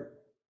heart,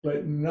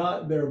 but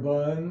not their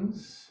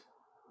buns.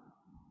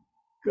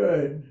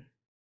 Good.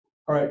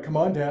 All right, come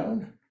on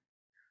down.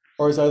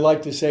 Or as I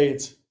like to say,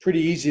 it's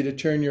pretty easy to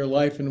turn your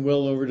life and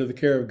will over to the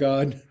care of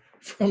God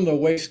from the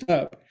waist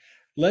up.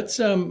 Let's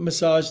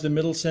massage the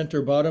middle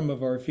center bottom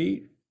of our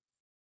feet.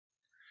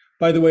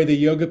 By the way, the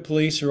yoga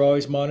police are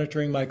always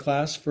monitoring my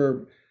class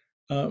for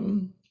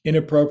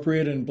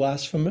inappropriate and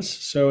blasphemous.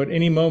 So at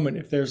any moment,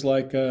 if there's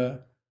like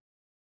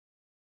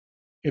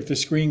if the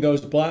screen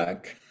goes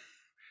black,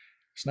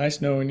 it's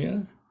nice knowing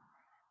you.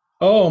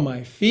 Oh,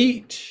 my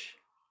feet.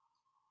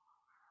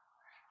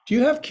 Do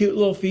you have cute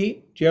little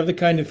feet? Do you have the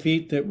kind of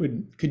feet that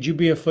could you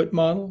be a foot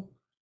model?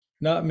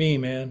 Not me,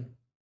 man.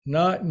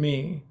 Not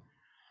me.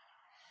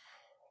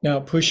 Now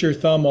push your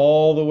thumb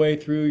all the way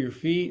through your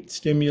feet,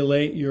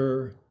 stimulate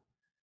your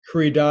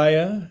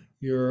hridaya,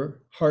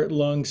 your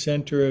heart-lung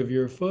center of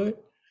your foot.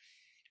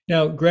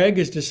 Now, Greg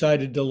has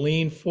decided to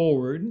lean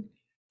forward,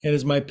 and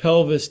as my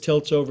pelvis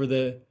tilts over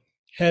the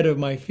head of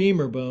my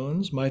femur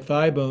bones, my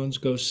thigh bones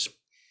go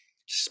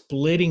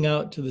splitting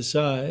out to the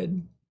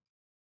side.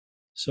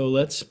 So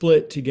let's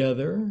split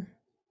together.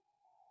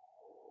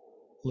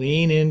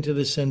 Lean into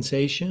the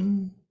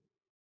sensation.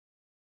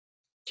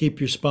 Keep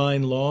your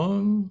spine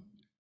long,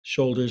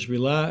 shoulders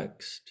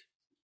relaxed,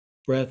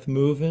 breath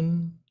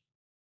moving.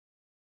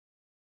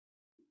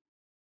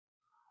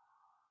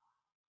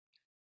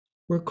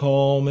 We're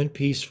calm and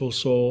peaceful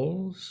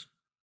souls.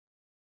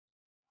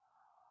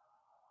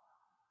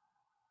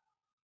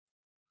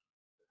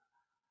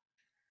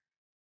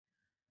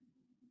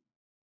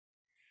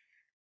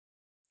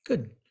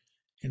 Good.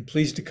 And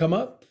pleased to come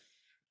up.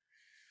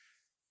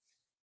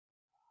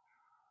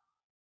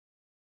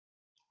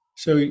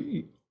 So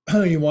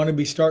you want to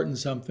be starting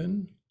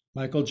something.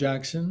 Michael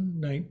Jackson,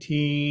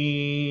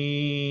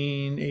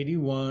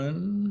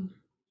 1981.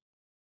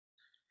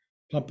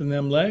 Pumping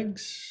them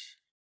legs.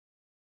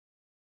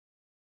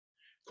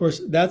 Of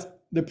course, that's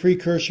the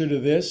precursor to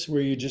this,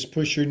 where you just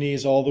push your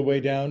knees all the way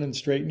down and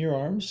straighten your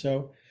arms.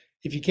 So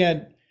if you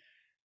can't,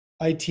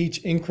 I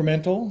teach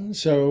incremental.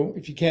 So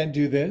if you can't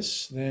do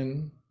this,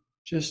 then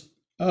just,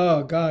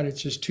 oh God,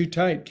 it's just too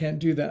tight. Can't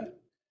do that.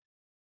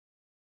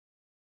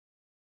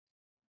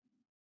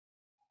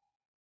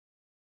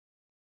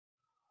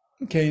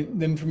 Okay,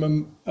 then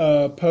from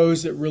a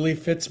pose that really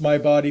fits my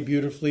body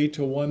beautifully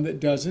to one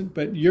that doesn't,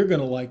 but you're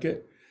going to like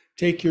it.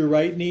 Take your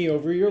right knee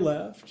over your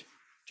left.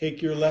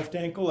 Take your left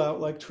ankle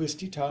out like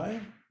twisty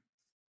tie.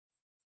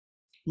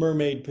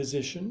 Mermaid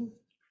position.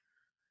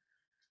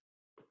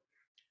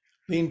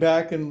 Lean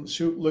back and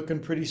looking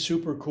pretty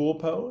super cool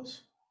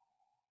pose.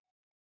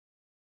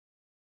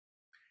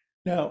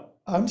 Now,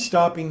 I'm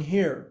stopping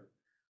here.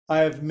 I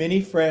have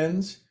many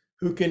friends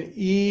who can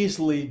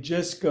easily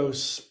just go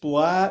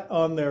splat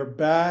on their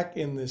back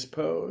in this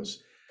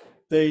pose.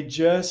 They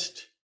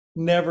just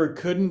never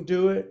couldn't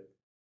do it.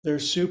 They're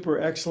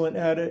super excellent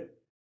at it.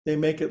 They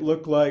make it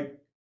look like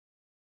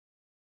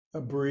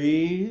a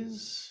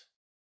breeze.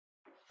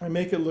 I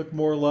make it look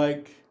more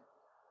like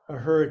a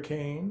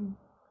hurricane.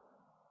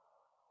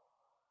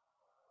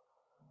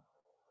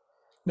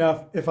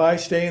 Now, if I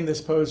stay in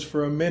this pose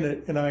for a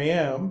minute, and I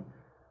am,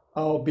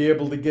 I'll be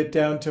able to get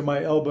down to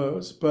my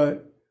elbows,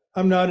 but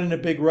I'm not in a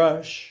big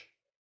rush.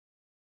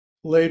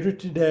 Later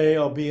today,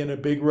 I'll be in a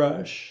big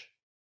rush.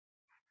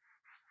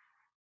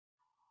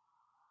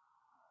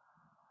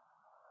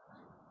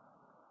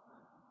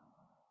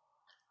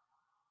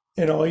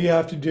 And all you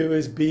have to do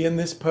is be in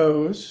this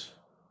pose.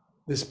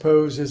 This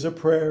pose is a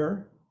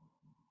prayer,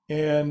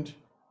 and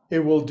it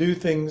will do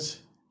things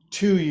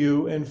to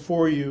you and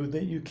for you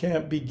that you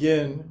can't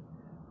begin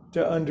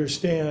to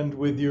understand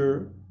with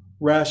your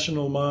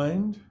rational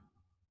mind.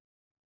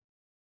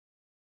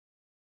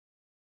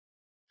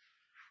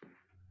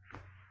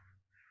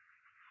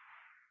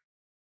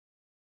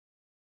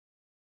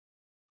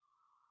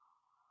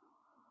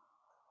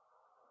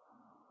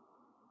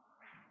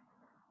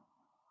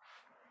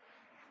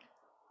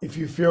 If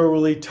you feel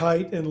really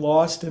tight and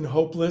lost and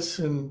hopeless,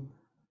 and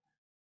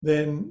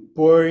then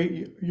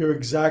boy, you're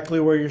exactly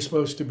where you're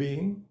supposed to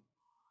be.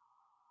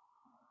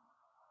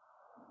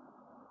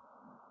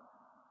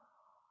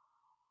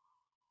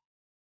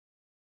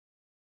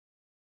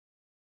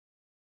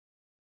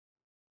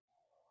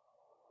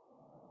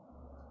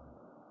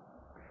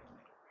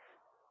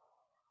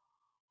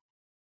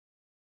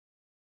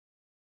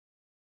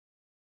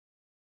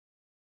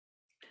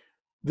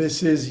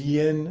 This is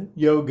yin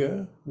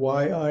yoga,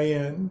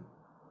 Y-I-N.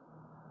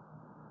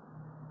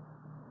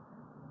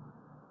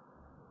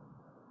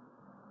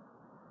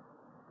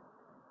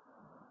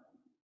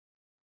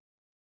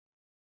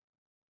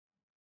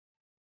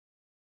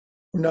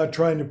 We're not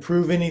trying to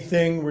prove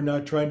anything. We're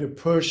not trying to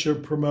push or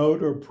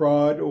promote or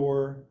prod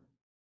or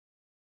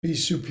be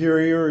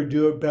superior or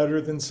do it better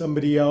than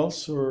somebody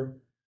else. Or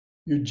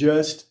you're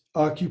just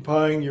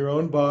occupying your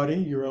own body,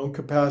 your own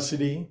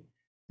capacity,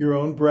 your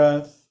own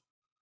breath,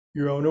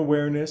 your own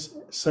awareness,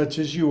 such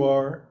as you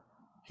are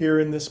here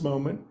in this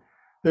moment.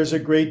 There's a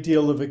great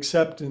deal of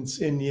acceptance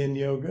in yin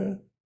yoga.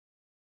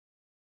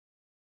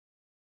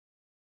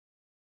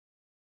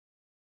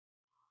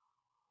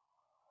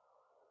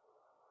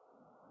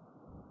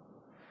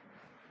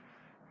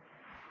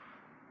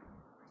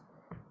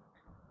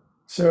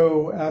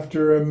 So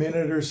after a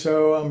minute or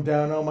so, I'm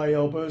down on my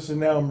elbows, and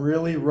now I'm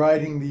really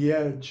riding the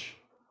edge.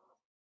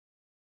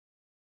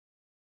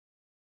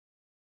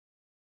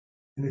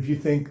 And if you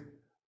think,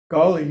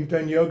 Golly, you've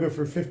done yoga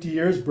for 50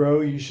 years, bro.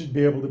 You should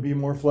be able to be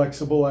more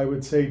flexible, I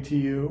would say to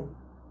you.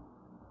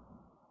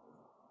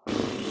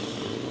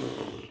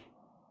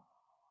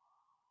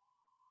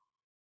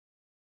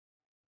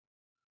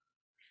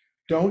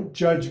 Don't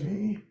judge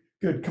me.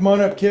 Good. Come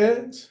on up,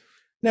 kids.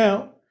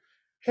 Now,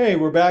 hey,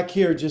 we're back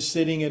here just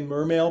sitting in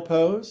mermaid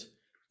pose.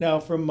 Now,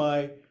 from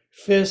my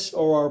fists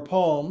or our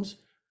palms,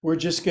 we're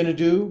just going to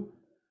do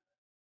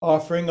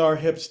offering our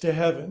hips to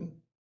heaven.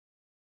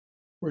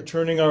 We're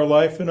turning our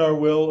life and our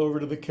will over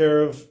to the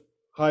care of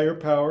higher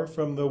power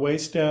from the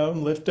waist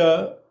down. Lift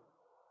up.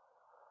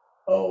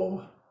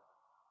 Oh.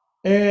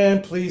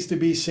 And pleased to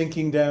be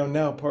sinking down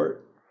now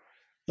part.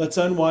 Let's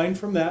unwind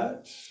from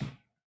that.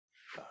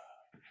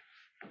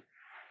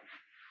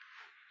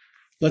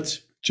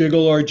 Let's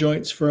jiggle our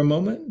joints for a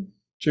moment.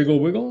 Jiggle,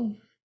 wiggle.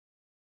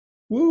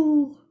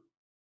 Woo.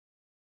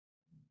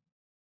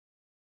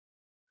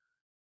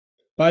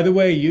 By the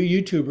way,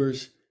 you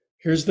YouTubers,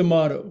 here's the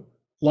motto.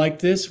 Like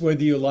this,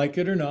 whether you like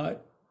it or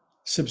not.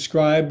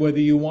 Subscribe, whether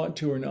you want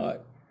to or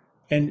not.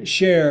 And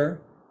share,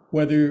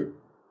 whether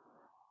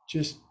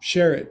just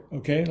share it,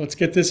 okay? Let's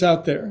get this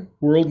out there.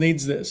 World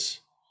needs this.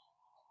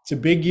 It's a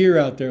big year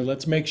out there.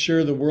 Let's make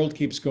sure the world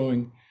keeps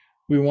going.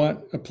 We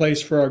want a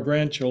place for our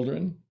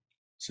grandchildren.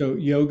 So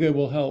yoga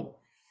will help.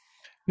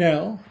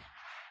 Now,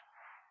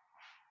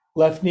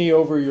 left knee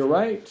over your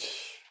right.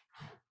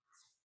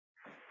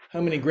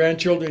 How many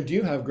grandchildren do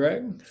you have,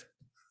 Greg?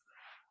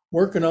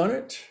 Working on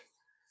it.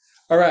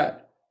 All right.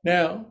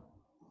 Now,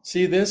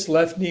 see this?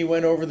 Left knee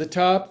went over the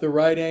top. The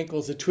right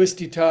ankle's a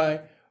twisty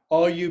tie.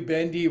 All you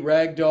bendy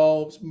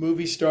ragdoll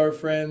movie star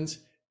friends,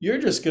 you're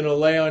just going to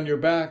lay on your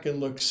back and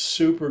look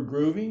super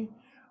groovy.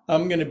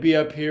 I'm going to be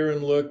up here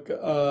and look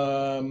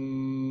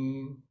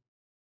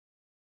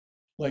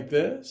like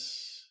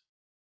this.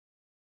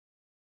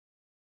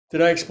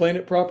 Did I explain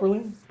it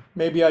properly?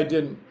 Maybe I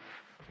didn't.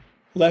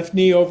 Left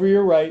knee over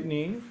your right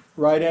knee,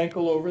 right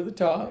ankle over the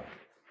top,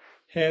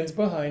 hands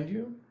behind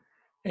you,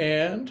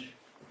 and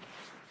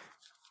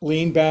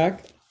lean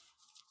back,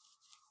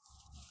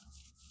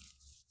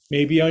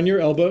 maybe on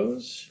your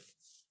elbows,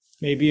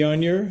 maybe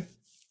on your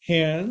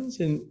hands,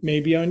 and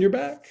maybe on your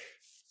back.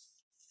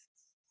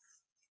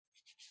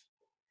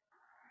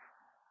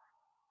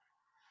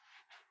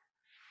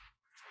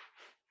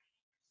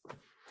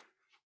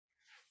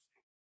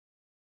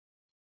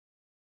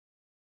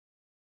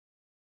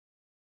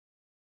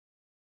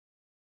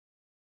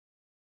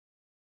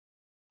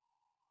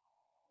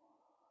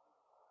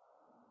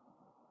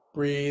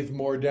 Breathe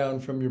more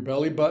down from your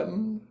belly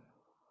button.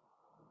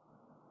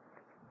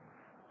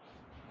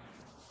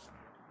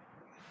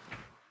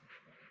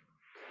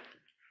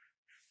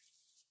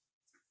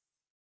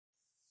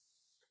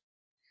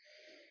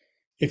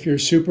 If you're a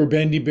super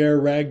bendy bear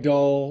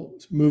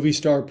ragdoll movie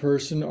star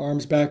person,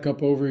 arms back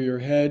up over your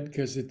head,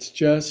 because it's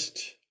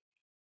just,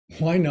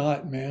 why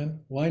not,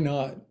 man? Why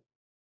not?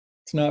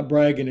 It's not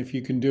bragging if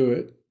you can do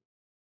it.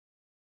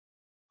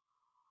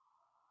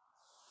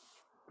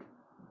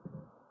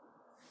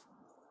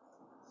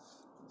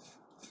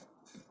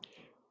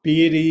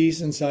 Be at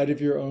ease inside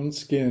of your own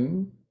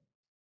skin.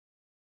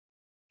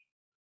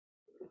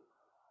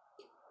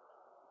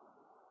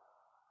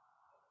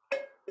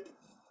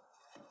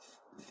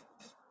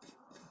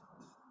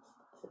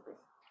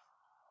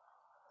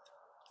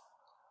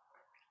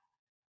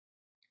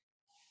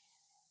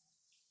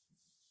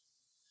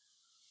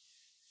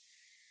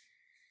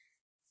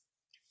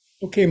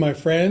 Okay, my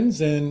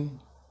friends, and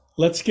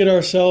let's get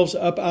ourselves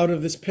up out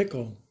of this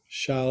pickle,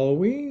 shall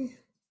we?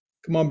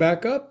 Come on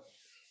back up.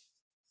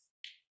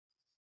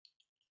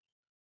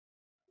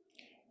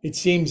 It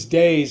seems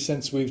days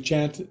since we've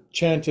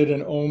chanted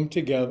an Om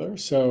together,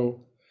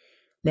 so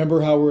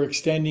remember how we're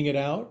extending it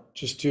out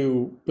just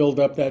to build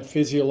up that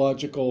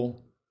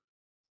physiological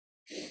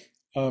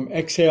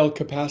exhale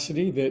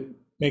capacity that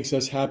makes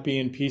us happy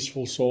and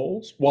peaceful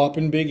souls.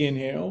 Whopping big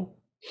inhale.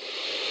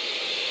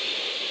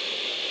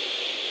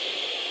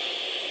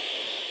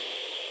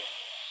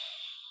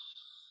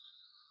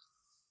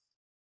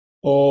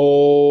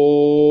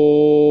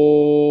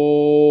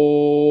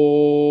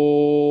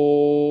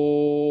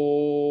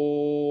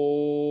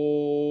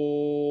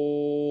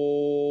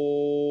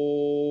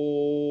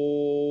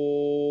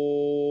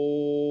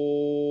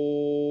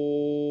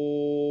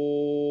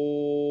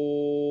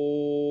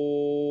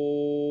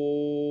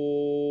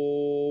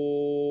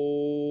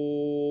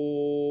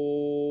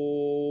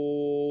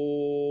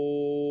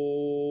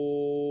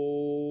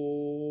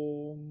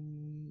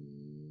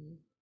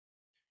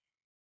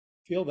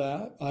 Feel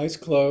that. Eyes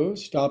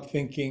closed. Stop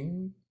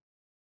thinking.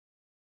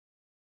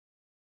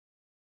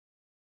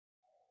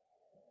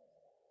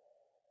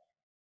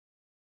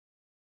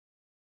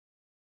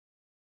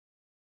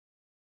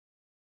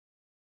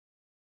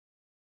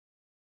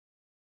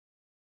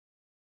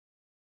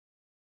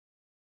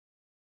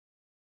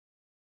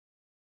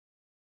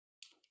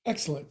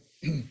 Excellent.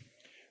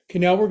 Okay,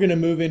 now we're going to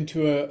move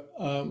into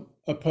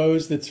a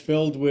pose that's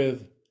filled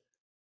with,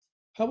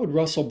 how would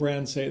Russell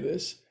Brand say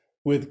this?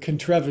 With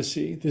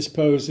controversy. This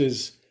pose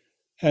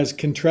has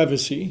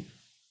controversy.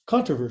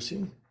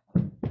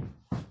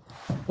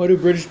 Why do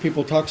British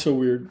people talk so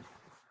weird?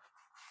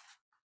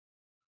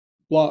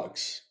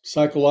 Blocks,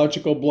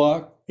 psychological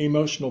block,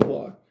 emotional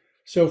block.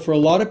 So for a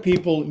lot of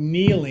people,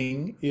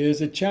 kneeling is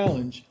a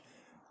challenge.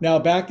 Now,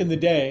 back in the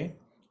day,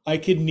 I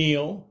could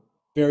kneel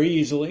very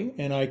easily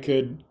and I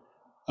could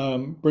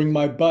bring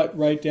my butt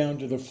right down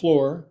to the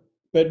floor.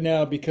 But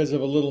now, because of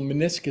a little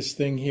meniscus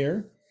thing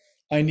here,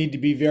 I need to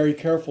be very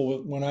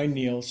careful when I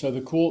kneel. So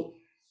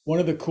one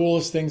of the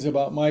coolest things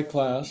about my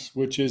class,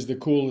 which is the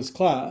coolest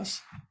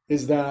class,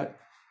 is that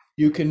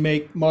you can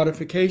make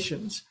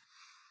modifications.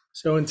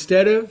 So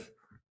instead of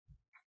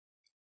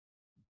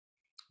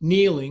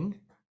kneeling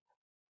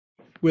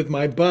with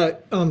my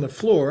butt on the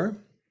floor,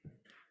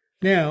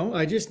 now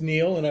I just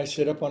kneel and I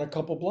sit up on a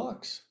couple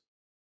blocks.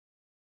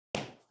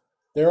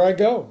 There I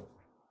go.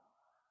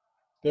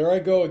 There I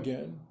go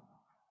again.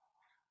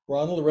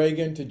 Ronald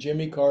Reagan to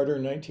Jimmy Carter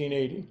in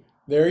 1980.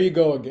 There you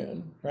go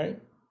again,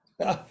 right?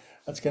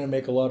 That's going to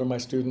make a lot of my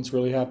students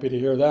really happy to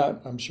hear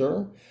that, I'm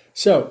sure.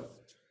 So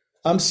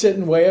I'm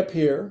sitting way up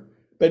here,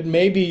 but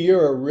maybe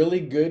you're a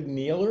really good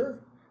kneeler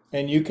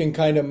and you can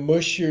kind of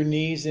mush your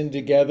knees in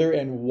together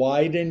and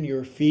widen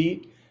your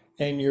feet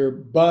and your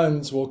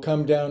buns will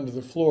come down to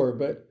the floor.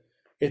 But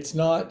it's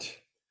not,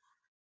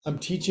 I'm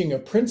teaching a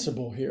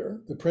principle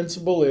here. The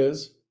principle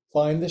is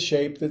find the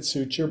shape that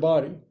suits your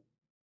body.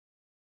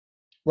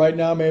 Right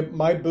now,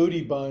 my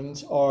booty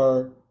buns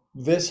are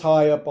this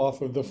high up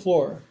off of the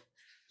floor.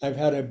 I've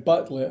had a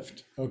butt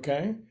lift,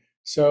 okay?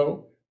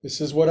 So this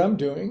is what I'm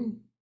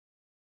doing.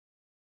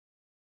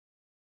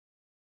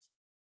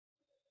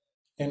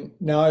 And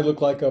now I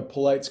look like a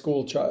polite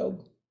school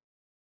child.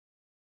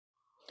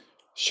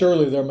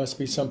 Surely there must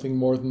be something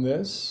more than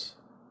this.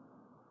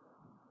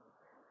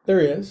 There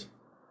is.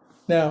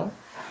 Now,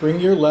 bring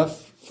your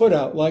left foot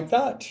out like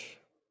that.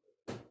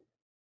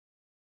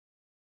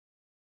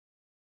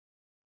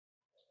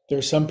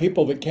 There's some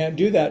people that can't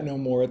do that no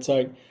more. It's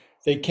like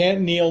they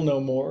can't kneel no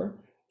more.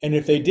 And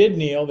if they did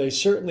kneel, they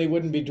certainly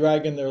wouldn't be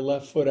dragging their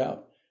left foot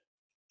out.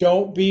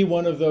 Don't be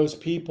one of those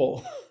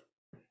people.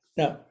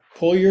 Now,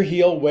 pull your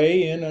heel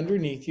way in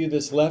underneath you,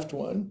 this left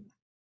one.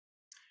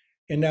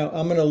 And now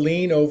I'm going to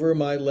lean over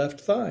my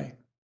left thigh.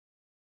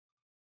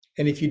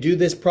 And if you do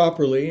this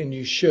properly, and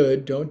you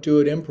should, don't do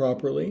it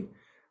improperly,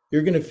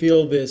 you're going to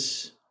feel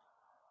this,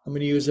 I'm going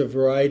to use a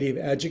variety of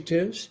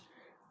adjectives,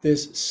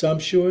 this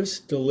sumptuous,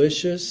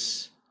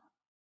 delicious,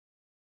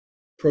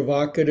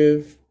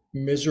 provocative,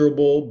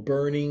 miserable,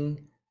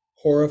 burning,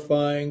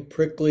 horrifying,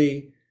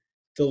 prickly,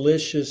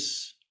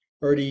 delicious,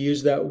 already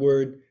used that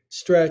word,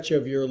 stretch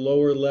of your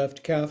lower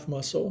left calf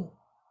muscle.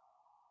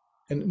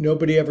 And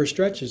nobody ever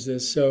stretches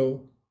this,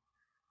 so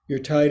you're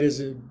tight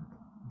as a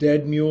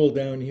dead mule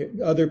down here.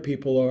 Other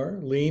people are.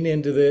 Lean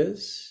into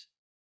this.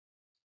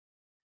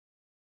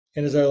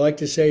 And as I like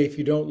to say, if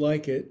you don't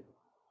like it,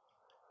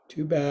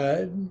 too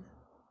bad.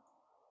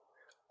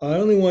 I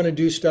only want to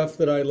do stuff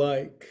that I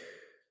like.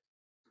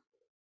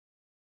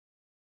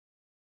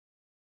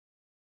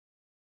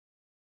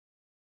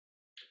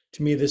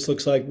 To me, this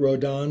looks like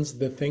Rodin's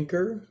The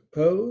Thinker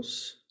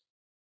pose.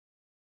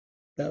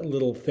 That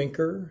little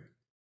thinker.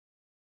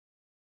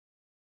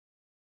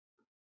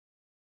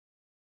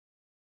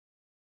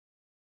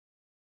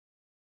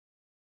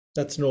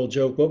 That's an old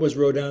joke. What was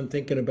Rodin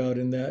thinking about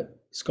in that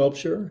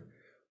sculpture?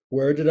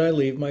 Where did I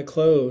leave my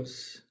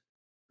clothes?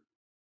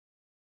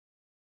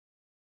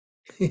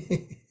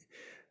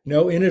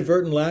 No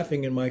inadvertent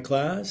laughing in my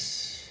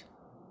class.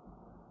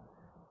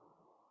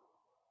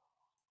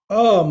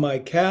 Oh, my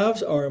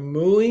calves are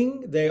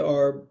mooing. They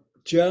are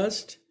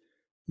just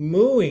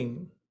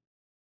mooing.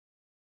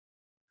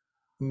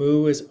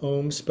 Moo is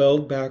ohm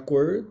spelled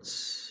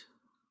backwards.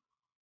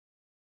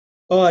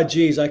 Oh,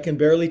 geez, I can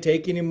barely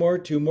take any more.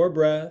 2 more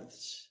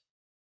breaths.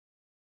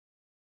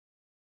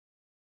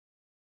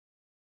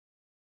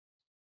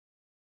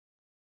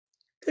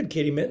 Good,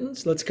 kitty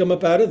mittens. Let's come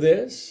up out of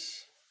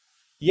this.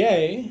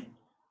 Yay.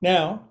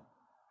 Now,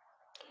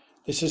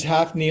 this is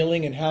half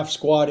kneeling and half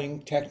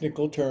squatting,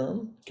 technical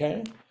term,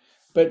 okay?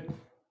 But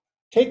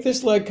take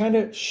this leg, kind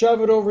of shove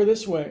it over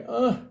this way.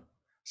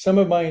 Some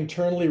of my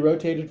internally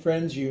rotated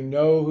friends, you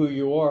know who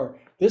you are.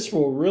 This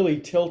will really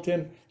tilt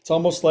in. It's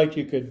almost like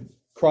you could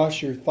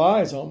cross your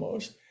thighs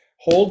almost.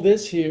 Hold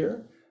this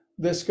here.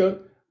 This go.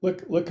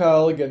 Look how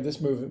elegant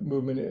this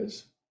movement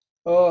is.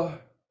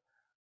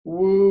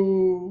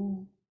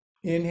 Woo.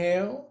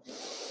 Inhale.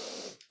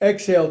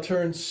 Exhale,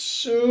 turn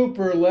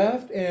super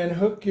left and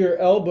hook your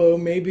elbow,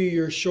 maybe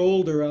your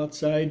shoulder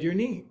outside your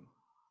knee.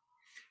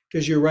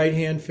 Does your right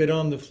hand fit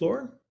on the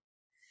floor?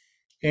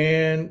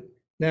 And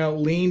now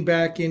lean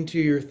back into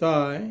your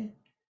thigh.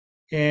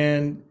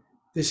 And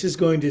this is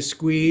going to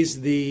squeeze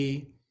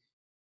the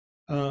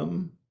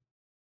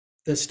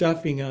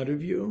stuffing out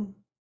of you.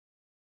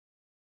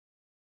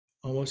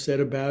 Almost said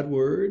a bad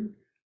word.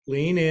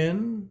 Lean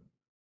in.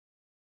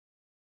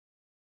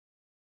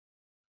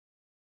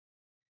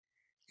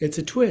 It's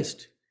a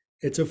twist.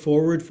 It's a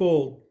forward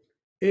fold.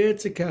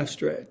 It's a calf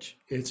stretch.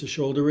 It's a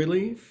shoulder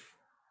relief.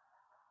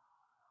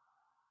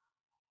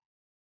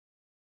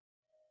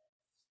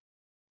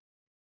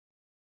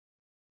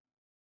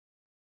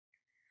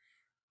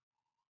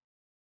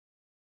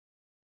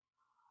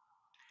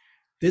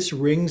 This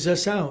wrings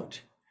us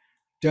out.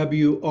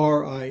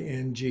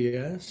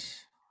 WRINGS.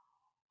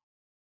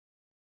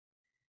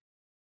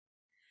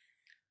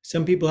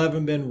 Some people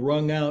haven't been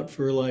wrung out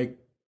for like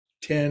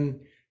 10,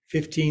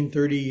 15,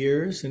 30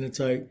 years. And it's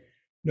like,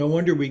 no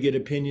wonder we get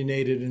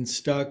opinionated and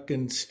stuck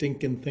and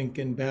stinking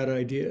thinking bad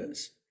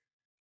ideas.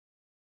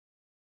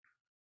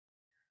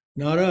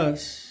 Not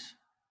us.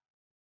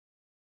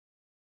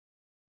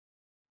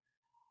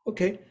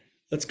 Okay,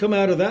 let's come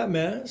out of that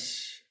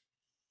mess.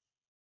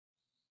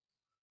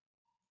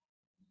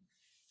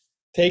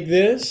 Take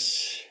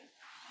this,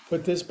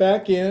 put this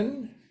back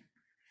in,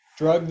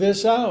 drug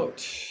this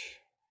out.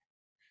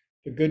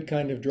 The good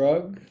kind of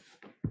drug.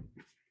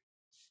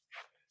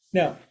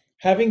 Now,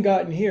 having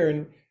gotten here,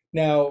 and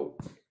now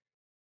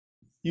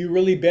you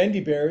really bendy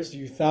bears,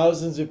 you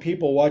thousands of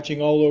people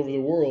watching all over the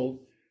world,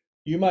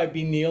 you might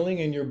be kneeling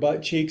and your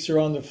butt cheeks are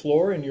on the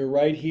floor and your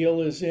right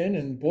heel is in,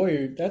 and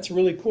boy, that's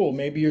really cool.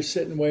 Maybe you're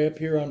sitting way up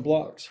here on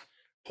blocks.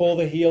 Pull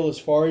the heel as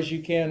far as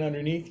you can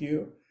underneath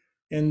you,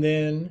 and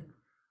then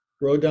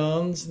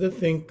Rodin's the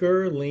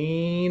thinker,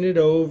 lean it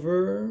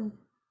over.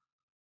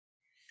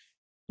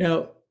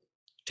 Now,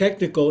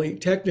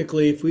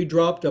 technically, if we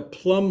dropped a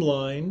plumb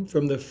line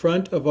from the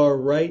front of our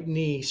right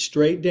knee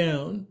straight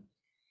down,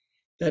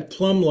 that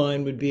plumb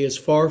line would be as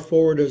far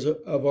forward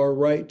of our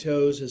right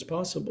toes as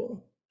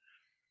possible.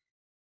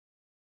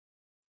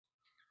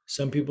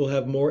 Some people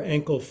have more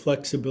ankle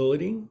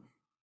flexibility.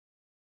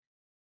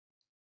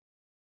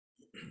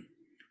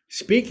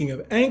 Speaking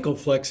of ankle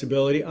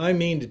flexibility, I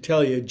mean to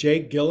tell you,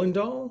 Jake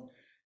Gyllenhaal,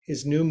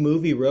 his new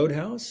movie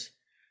Roadhouse,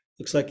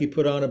 looks like he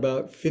put on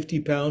about 50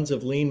 pounds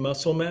of lean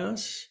muscle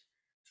mass.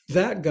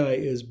 That guy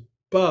is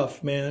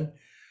buff, man.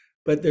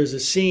 But there's a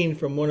scene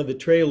from one of the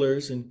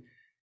trailers, and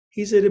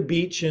he's at a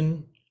beach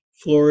in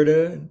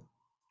Florida. And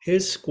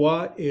his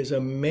squat is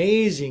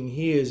amazing.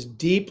 He is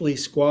deeply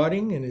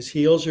squatting, and his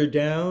heels are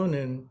down.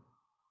 And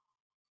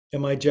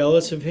am I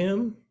jealous of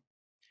him?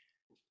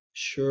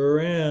 Sure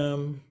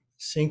am.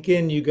 Sink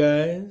in, you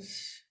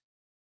guys.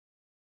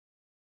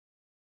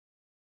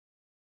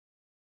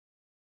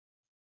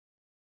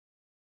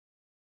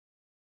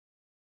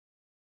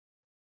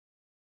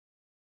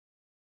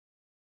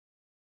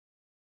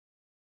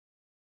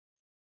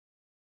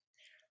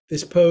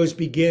 This pose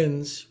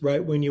begins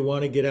right when you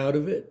want to get out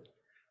of it.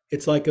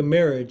 It's like a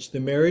marriage. The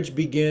marriage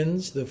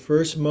begins the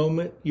first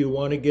moment you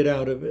want to get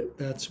out of it.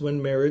 That's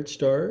when marriage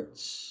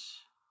starts.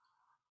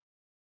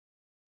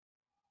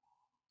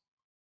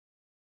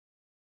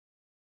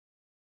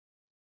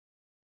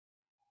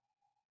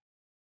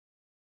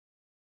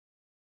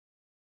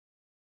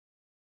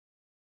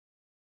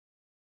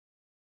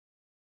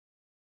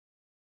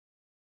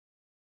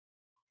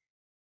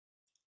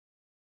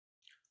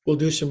 We'll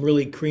do some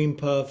really cream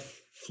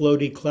puff,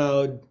 floaty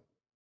cloud,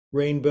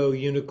 rainbow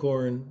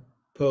unicorn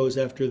pose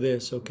after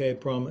this, okay?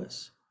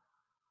 Promise.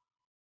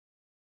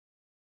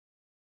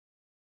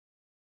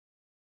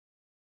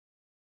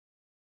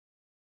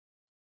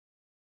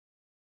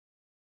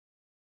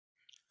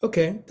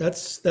 Okay,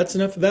 that's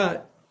enough of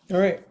that. All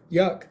right,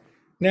 yuck.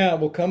 Now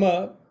we'll come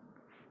up.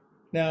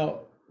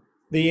 Now,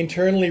 the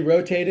internally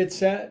rotated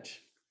set,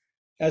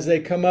 as they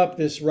come up,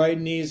 this right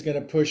knee is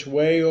going to push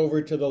way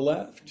over to the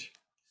left.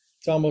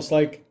 It's almost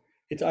like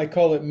I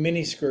call it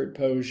mini skirt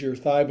pose. Your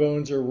thigh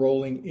bones are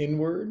rolling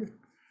inward.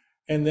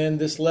 And then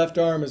this left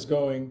arm is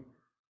going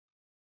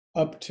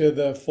up to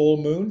the full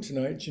moon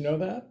tonight. You know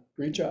that?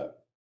 Reach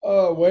up.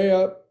 Oh, way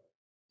up.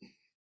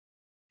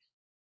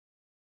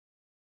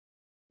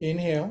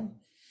 Inhale.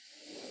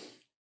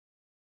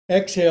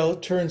 Exhale,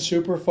 turn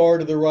super far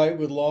to the right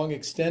with long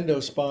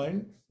extendo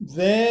spine.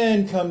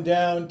 Then come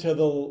down to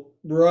the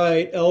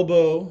right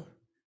elbow.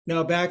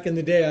 Now, back in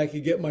the day, I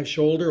could get my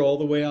shoulder all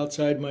the way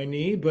outside my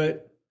knee,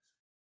 but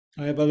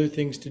I have other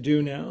things to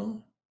do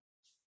now.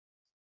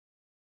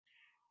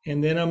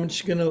 And then I'm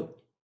just going to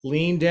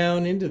lean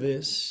down into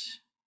this.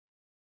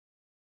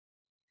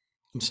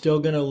 I'm still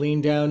going to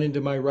lean down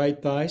into my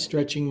right thigh,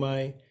 stretching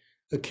my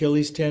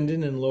Achilles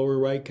tendon and lower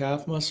right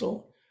calf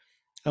muscle.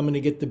 I'm going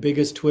to get the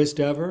biggest twist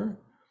ever.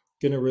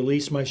 Going to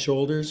release my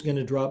shoulders, going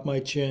to drop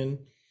my chin.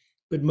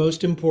 But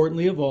most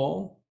importantly of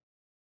all,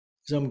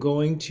 is I'm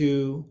going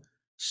to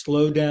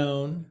slow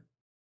down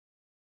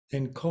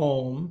and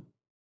calm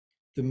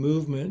the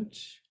movement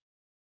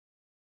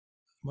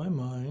of my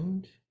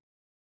mind.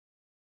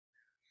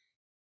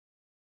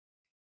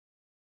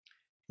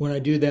 When I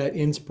do that,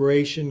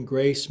 inspiration,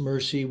 grace,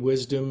 mercy,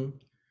 wisdom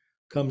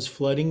comes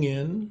flooding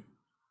in.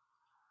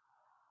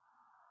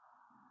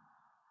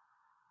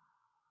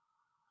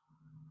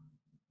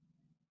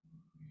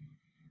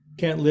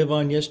 Can't live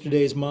on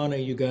yesterday's mana,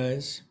 you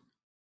guys.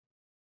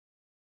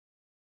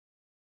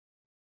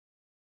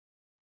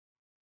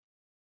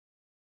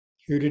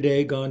 Here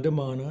today, gone to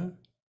mana.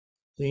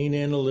 Lean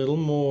in a little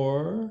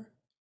more.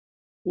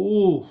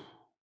 Ooh,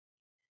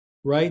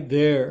 right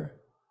there.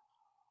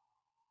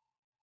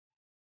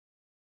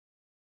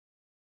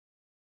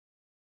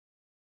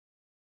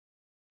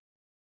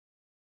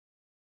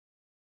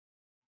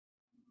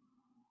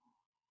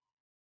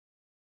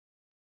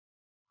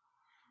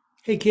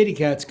 Hey, kitty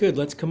cats, good.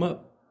 Let's come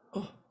up.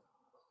 Oh,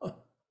 oh,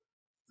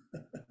 I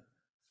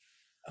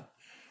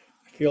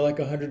feel like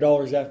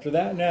 $100 after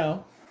that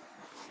now.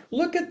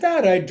 Look at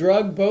that. I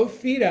drug both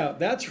feet out.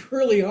 That's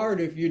really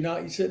hard if you're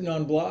not sitting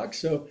on blocks.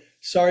 So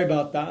sorry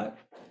about that.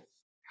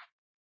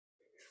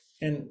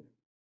 And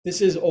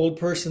this is old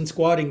person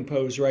squatting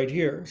pose right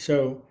here.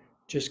 So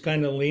just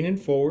kind of leaning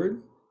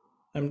forward.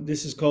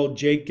 This is called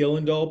Jake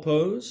Gyllenhaal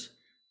pose,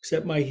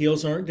 except my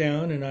heels aren't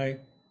down and I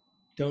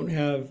don't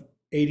have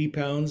 80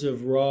 pounds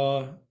of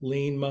raw,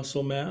 lean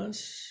muscle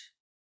mass.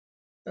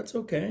 That's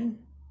okay.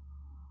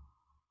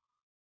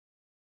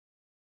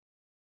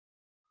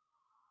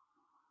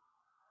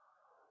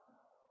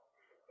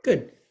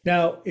 Good.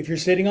 Now, if you're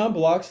sitting on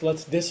blocks,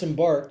 let's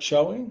disembark,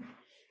 shall we?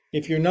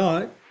 If you're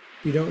not,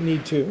 you don't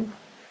need to.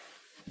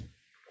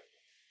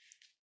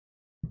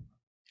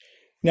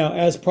 Now,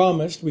 as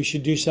promised, we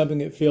should do something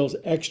that feels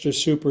extra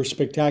super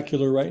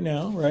spectacular right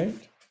now, right?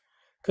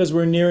 Because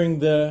we're nearing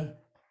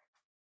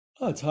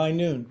it's high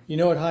noon. You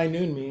know what high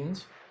noon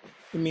means?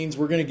 It means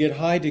we're going to get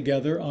high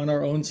together on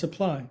our own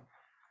supply.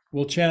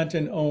 We'll chant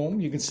an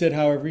Om. You can sit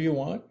however you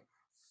want.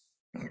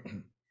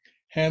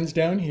 Hands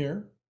down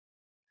here.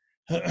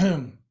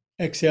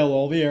 Exhale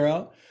all the air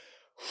out.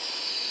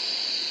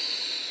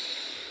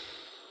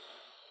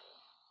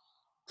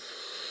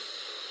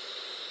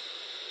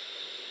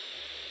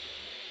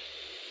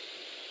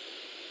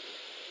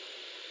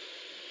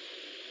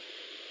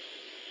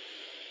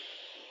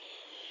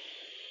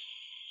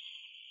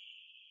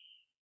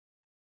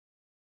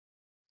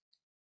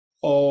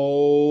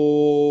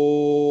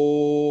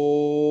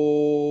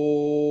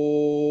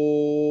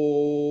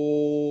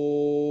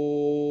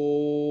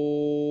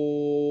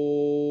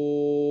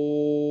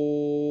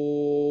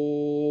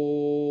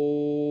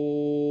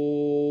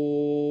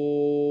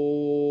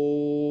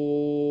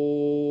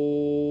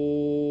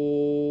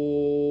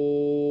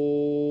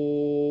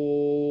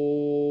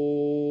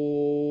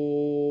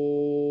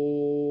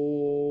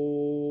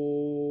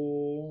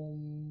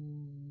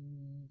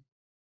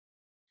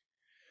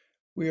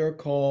 We are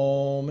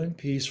calm and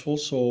peaceful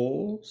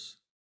souls.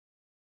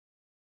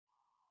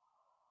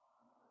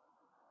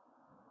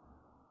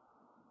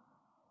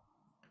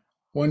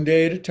 One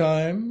day at a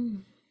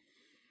time.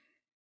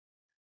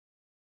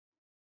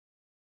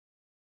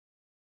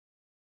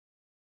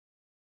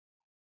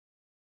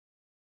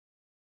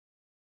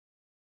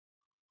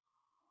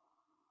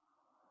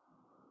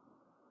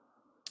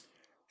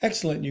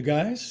 Excellent, you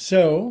guys.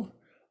 So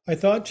I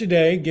thought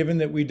today, given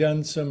that we've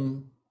done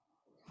some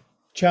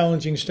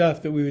challenging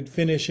stuff, that we would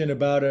finish in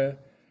about a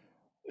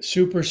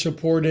super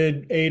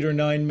supported 8 or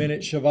 9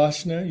 minute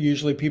Shavasana.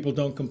 Usually people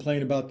don't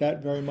complain about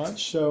that very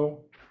much.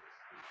 So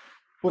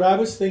what I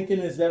was thinking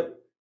is that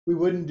we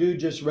wouldn't do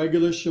just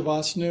regular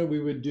Shavasana. We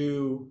would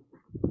do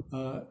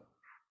uh,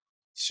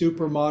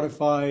 super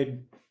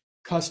modified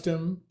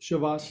custom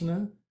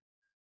Shavasana.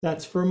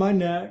 That's for my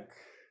neck.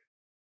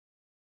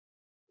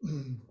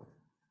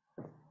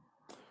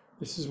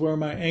 This is where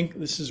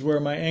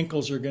my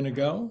ankles are going to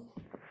go.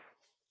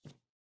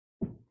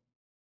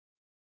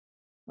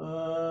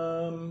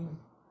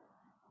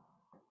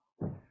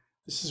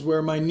 This is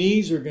where my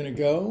knees are going to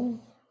go.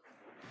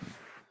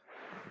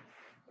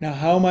 Now,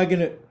 how am I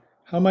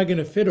going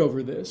to fit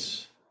over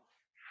this?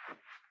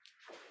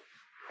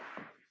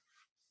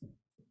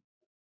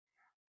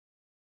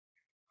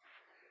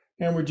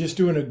 And we're just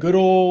doing a good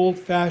old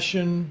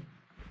fashioned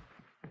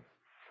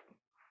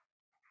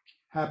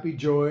happy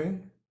joy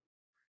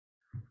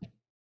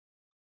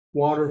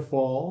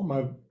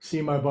waterfall.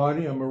 See my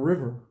body? I'm a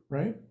river,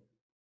 right?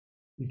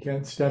 You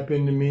can't step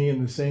into me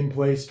in the same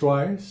place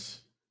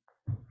twice.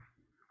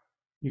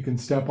 You can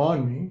step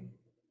on me.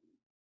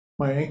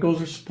 My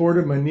ankles are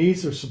supported, my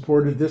knees are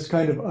supported. This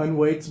kind of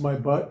unweights my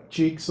butt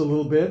cheeks a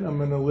little bit. I'm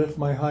going to lift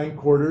my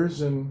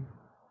hindquarters and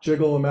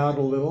jiggle them out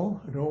a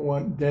little. I don't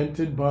want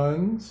dented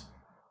buns,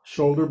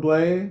 shoulder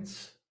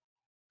blades.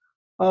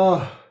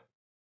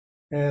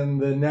 And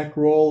the neck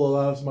roll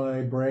allows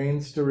my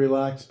brains to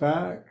relax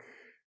back.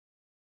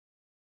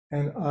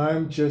 And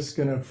I'm just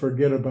going to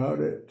forget about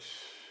it.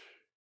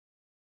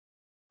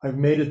 I've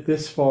made it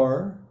this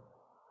far.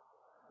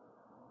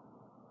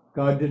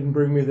 God didn't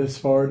bring me this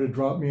far to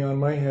drop me on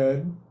my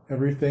head.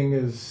 Everything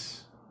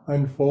is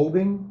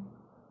unfolding,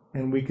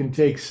 and we can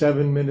take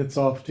 7 minutes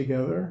off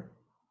together.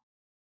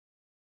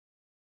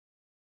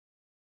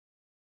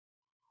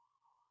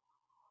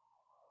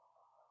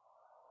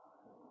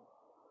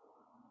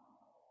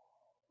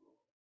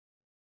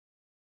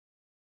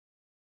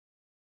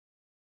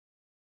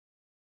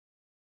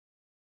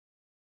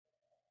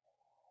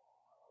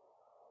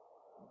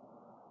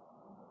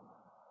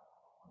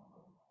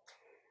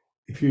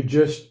 If you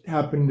just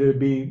happen to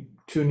be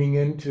tuning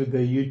into the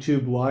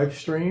YouTube live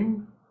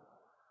stream,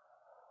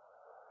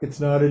 it's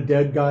not a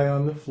dead guy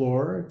on the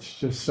floor. It's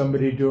just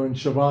somebody doing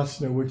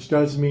Shavasana, which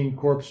does mean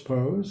corpse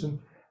pose. And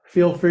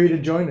feel free to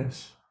join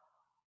us.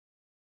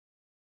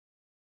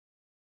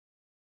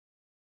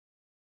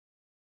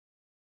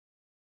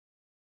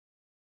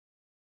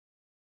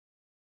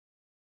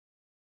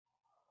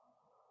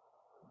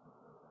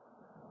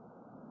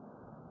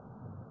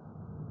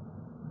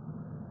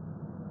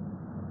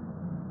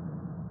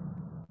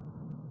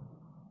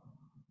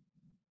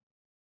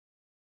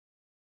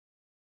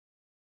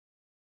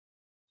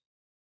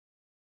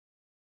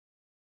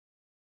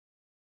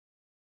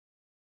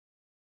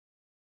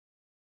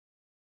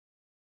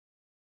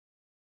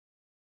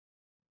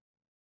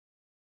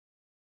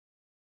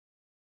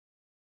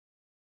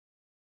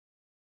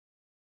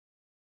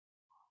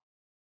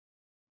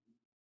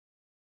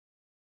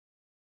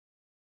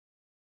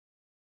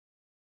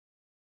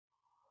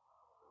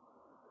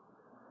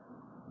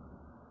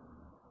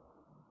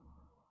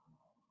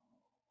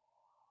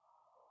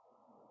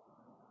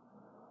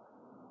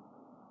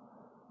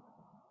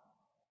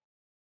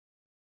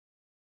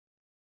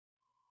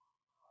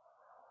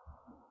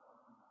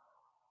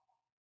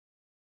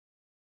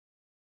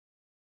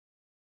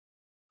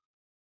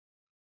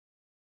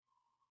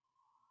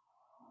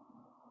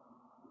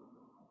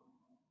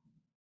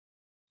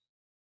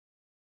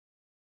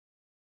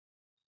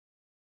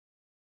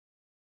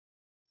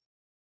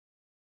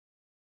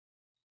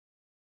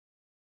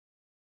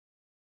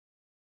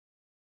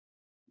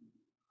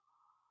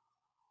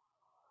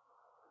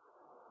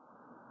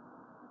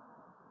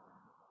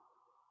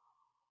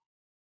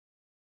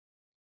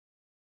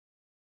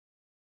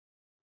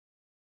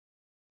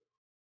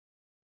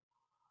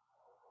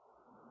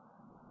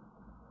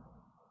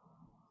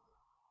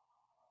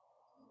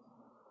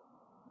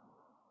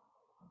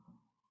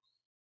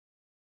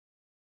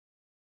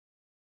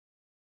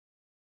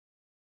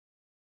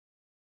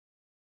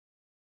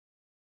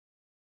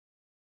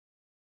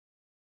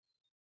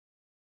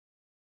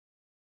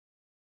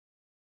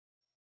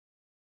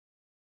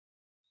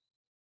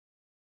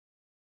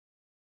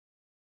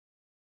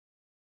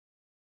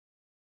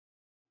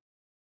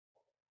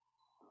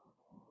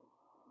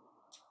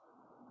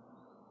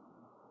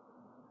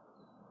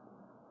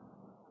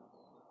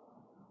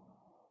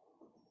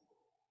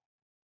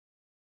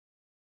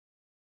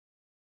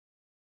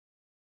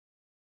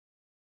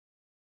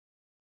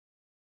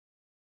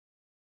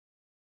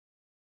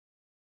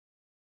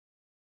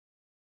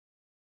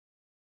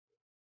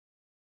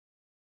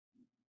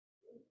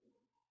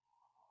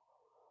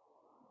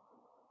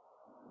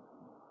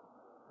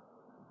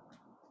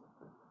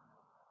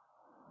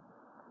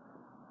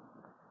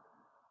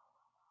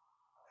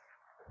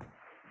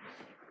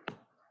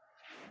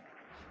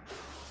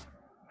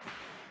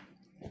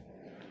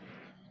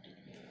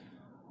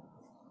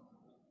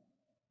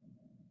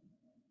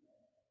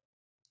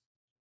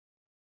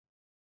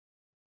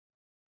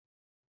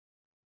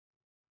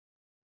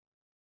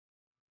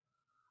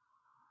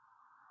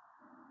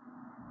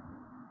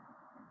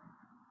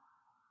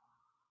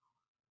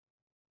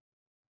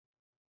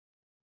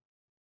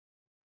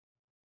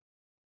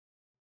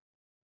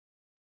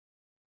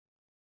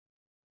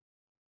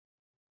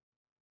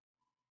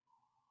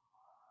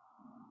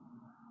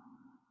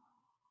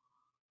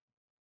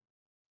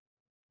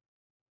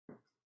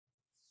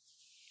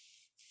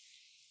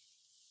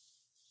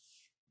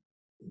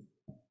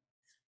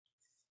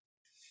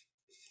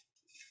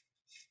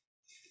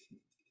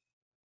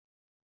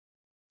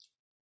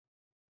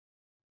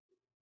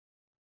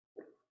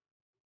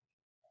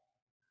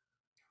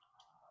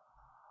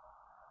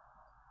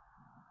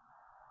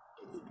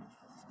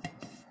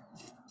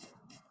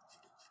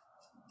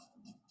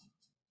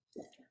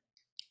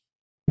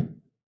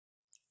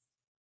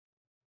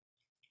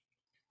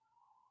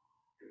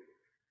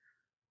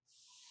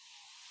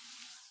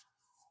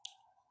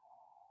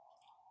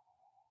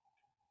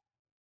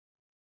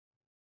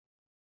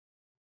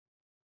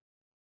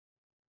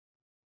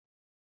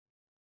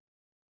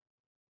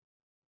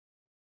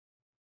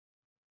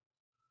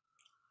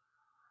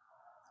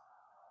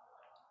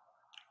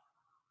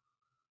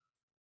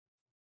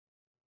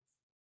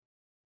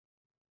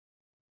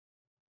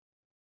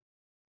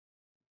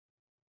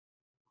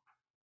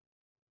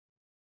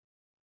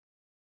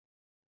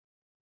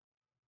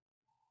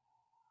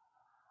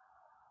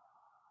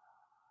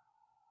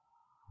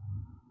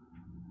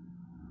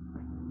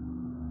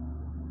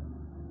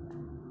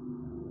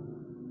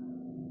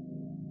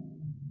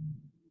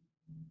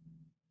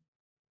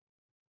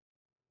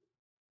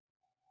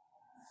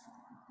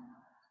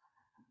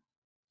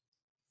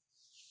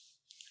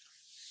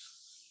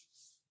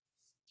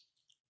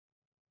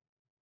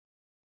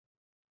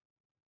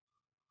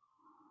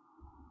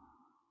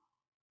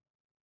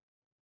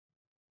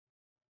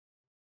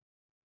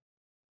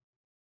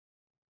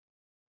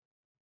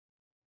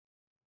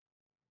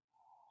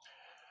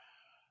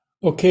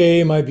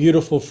 Okay, my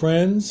beautiful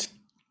friends,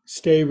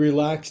 stay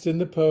relaxed in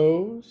the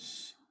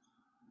pose.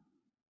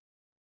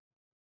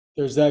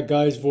 There's that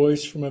guy's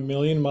voice from a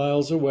million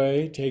miles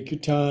away. Take your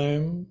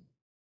time.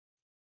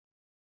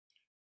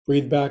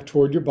 Breathe back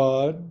toward your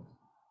bod.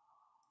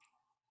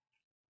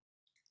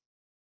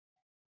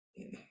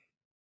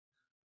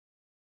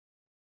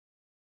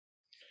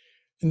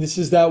 And this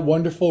is that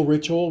wonderful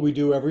ritual we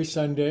do every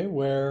Sunday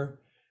where,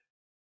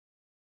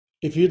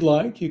 if you'd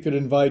like, you could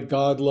invite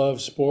God,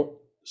 love,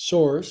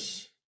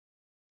 source,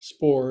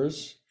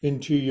 spores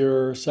into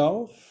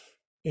yourself,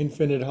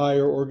 infinite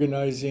higher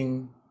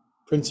organizing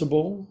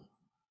principle,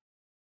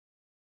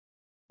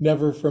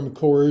 never from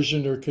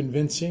coercion or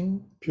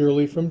convincing,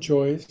 purely from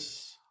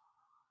choice.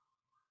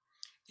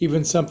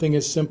 Even something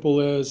as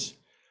simple as,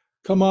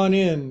 come on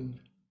in,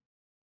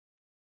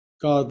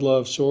 God,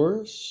 love,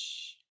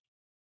 source.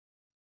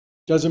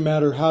 Doesn't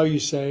matter how you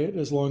say it,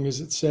 as long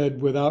as it's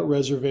said without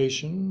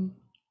reservation.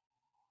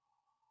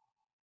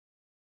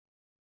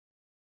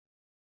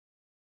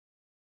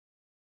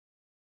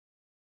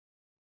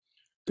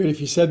 Good.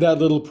 If you said that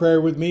little prayer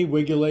with me,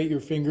 wigulate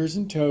your fingers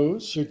and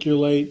toes,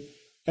 circulate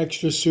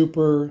extra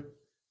super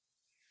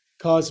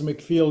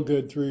cosmic feel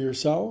good through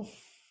yourself.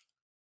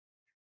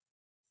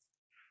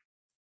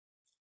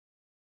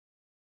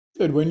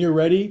 Good. When you're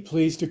ready,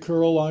 please to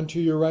curl onto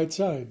your right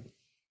side.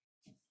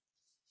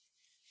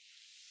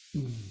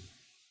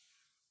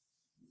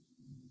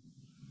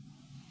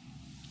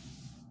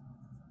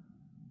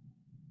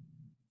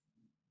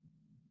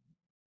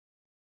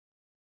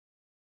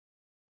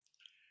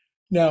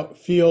 Now,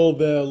 feel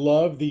the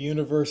love the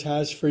universe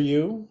has for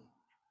you,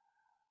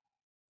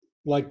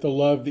 like the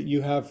love that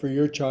you have for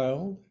your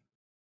child,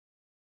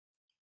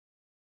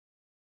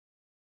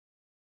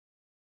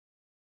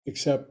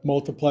 except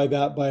multiply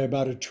that by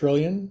about 1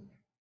 trillion.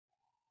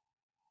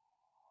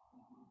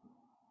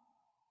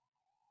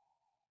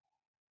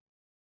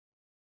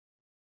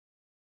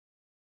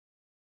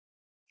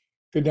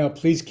 Good. Now,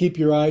 please keep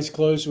your eyes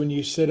closed when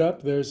you sit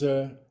up. There's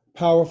a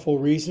powerful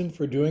reason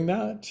for doing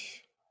that.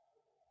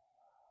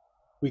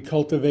 We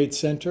cultivate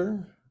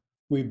center.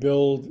 We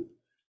build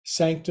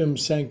sanctum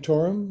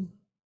sanctorum.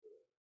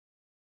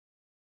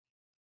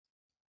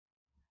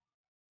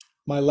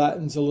 My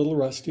Latin's a little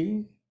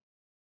rusty.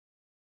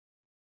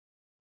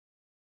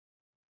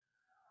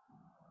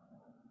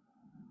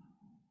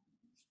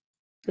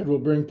 Good. We'll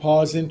bring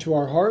pause into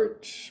our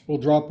heart. We'll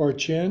drop our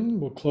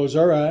chin. We'll close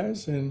our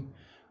eyes and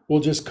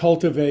we'll just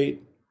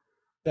cultivate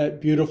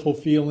that beautiful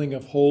feeling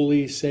of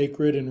holy,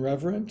 sacred, and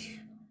reverent,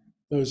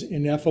 those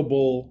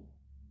ineffable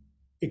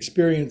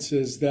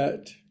experiences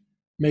that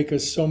make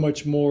us so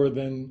much more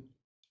than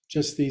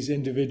just these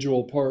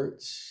individual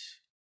parts.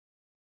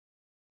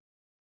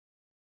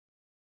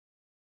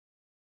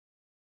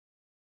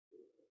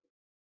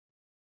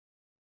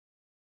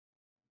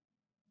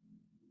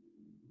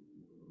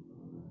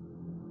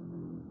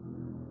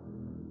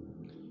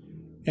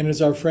 And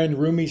as our friend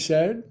Rumi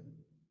said,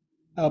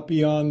 out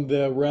beyond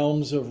the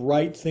realms of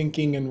right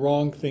thinking and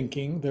wrong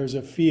thinking, there's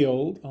a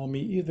field. I'll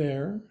meet you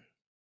there.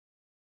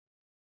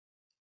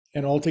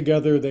 And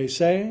altogether they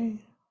say,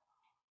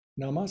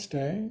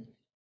 Namaste.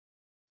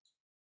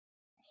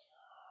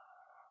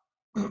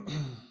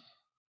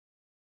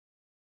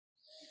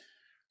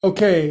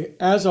 Okay,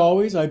 as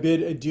always, I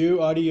bid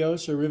adieu,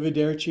 adios,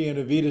 arrivederci, and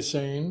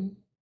Avidasane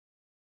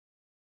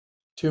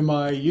to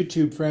my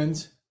YouTube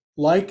friends.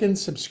 Like and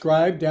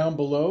subscribe down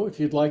below if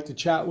you'd like to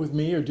chat with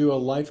me or do a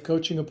life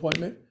coaching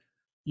appointment.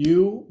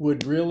 You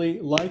would really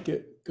like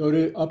it. Go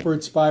to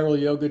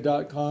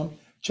upwardspiralyoga.com.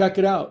 Check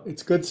it out.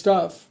 It's good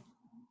stuff.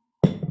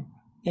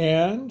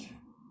 And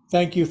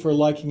thank you for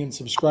liking and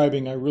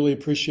subscribing. I really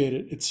appreciate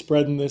it. It's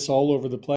spreading this all over the place.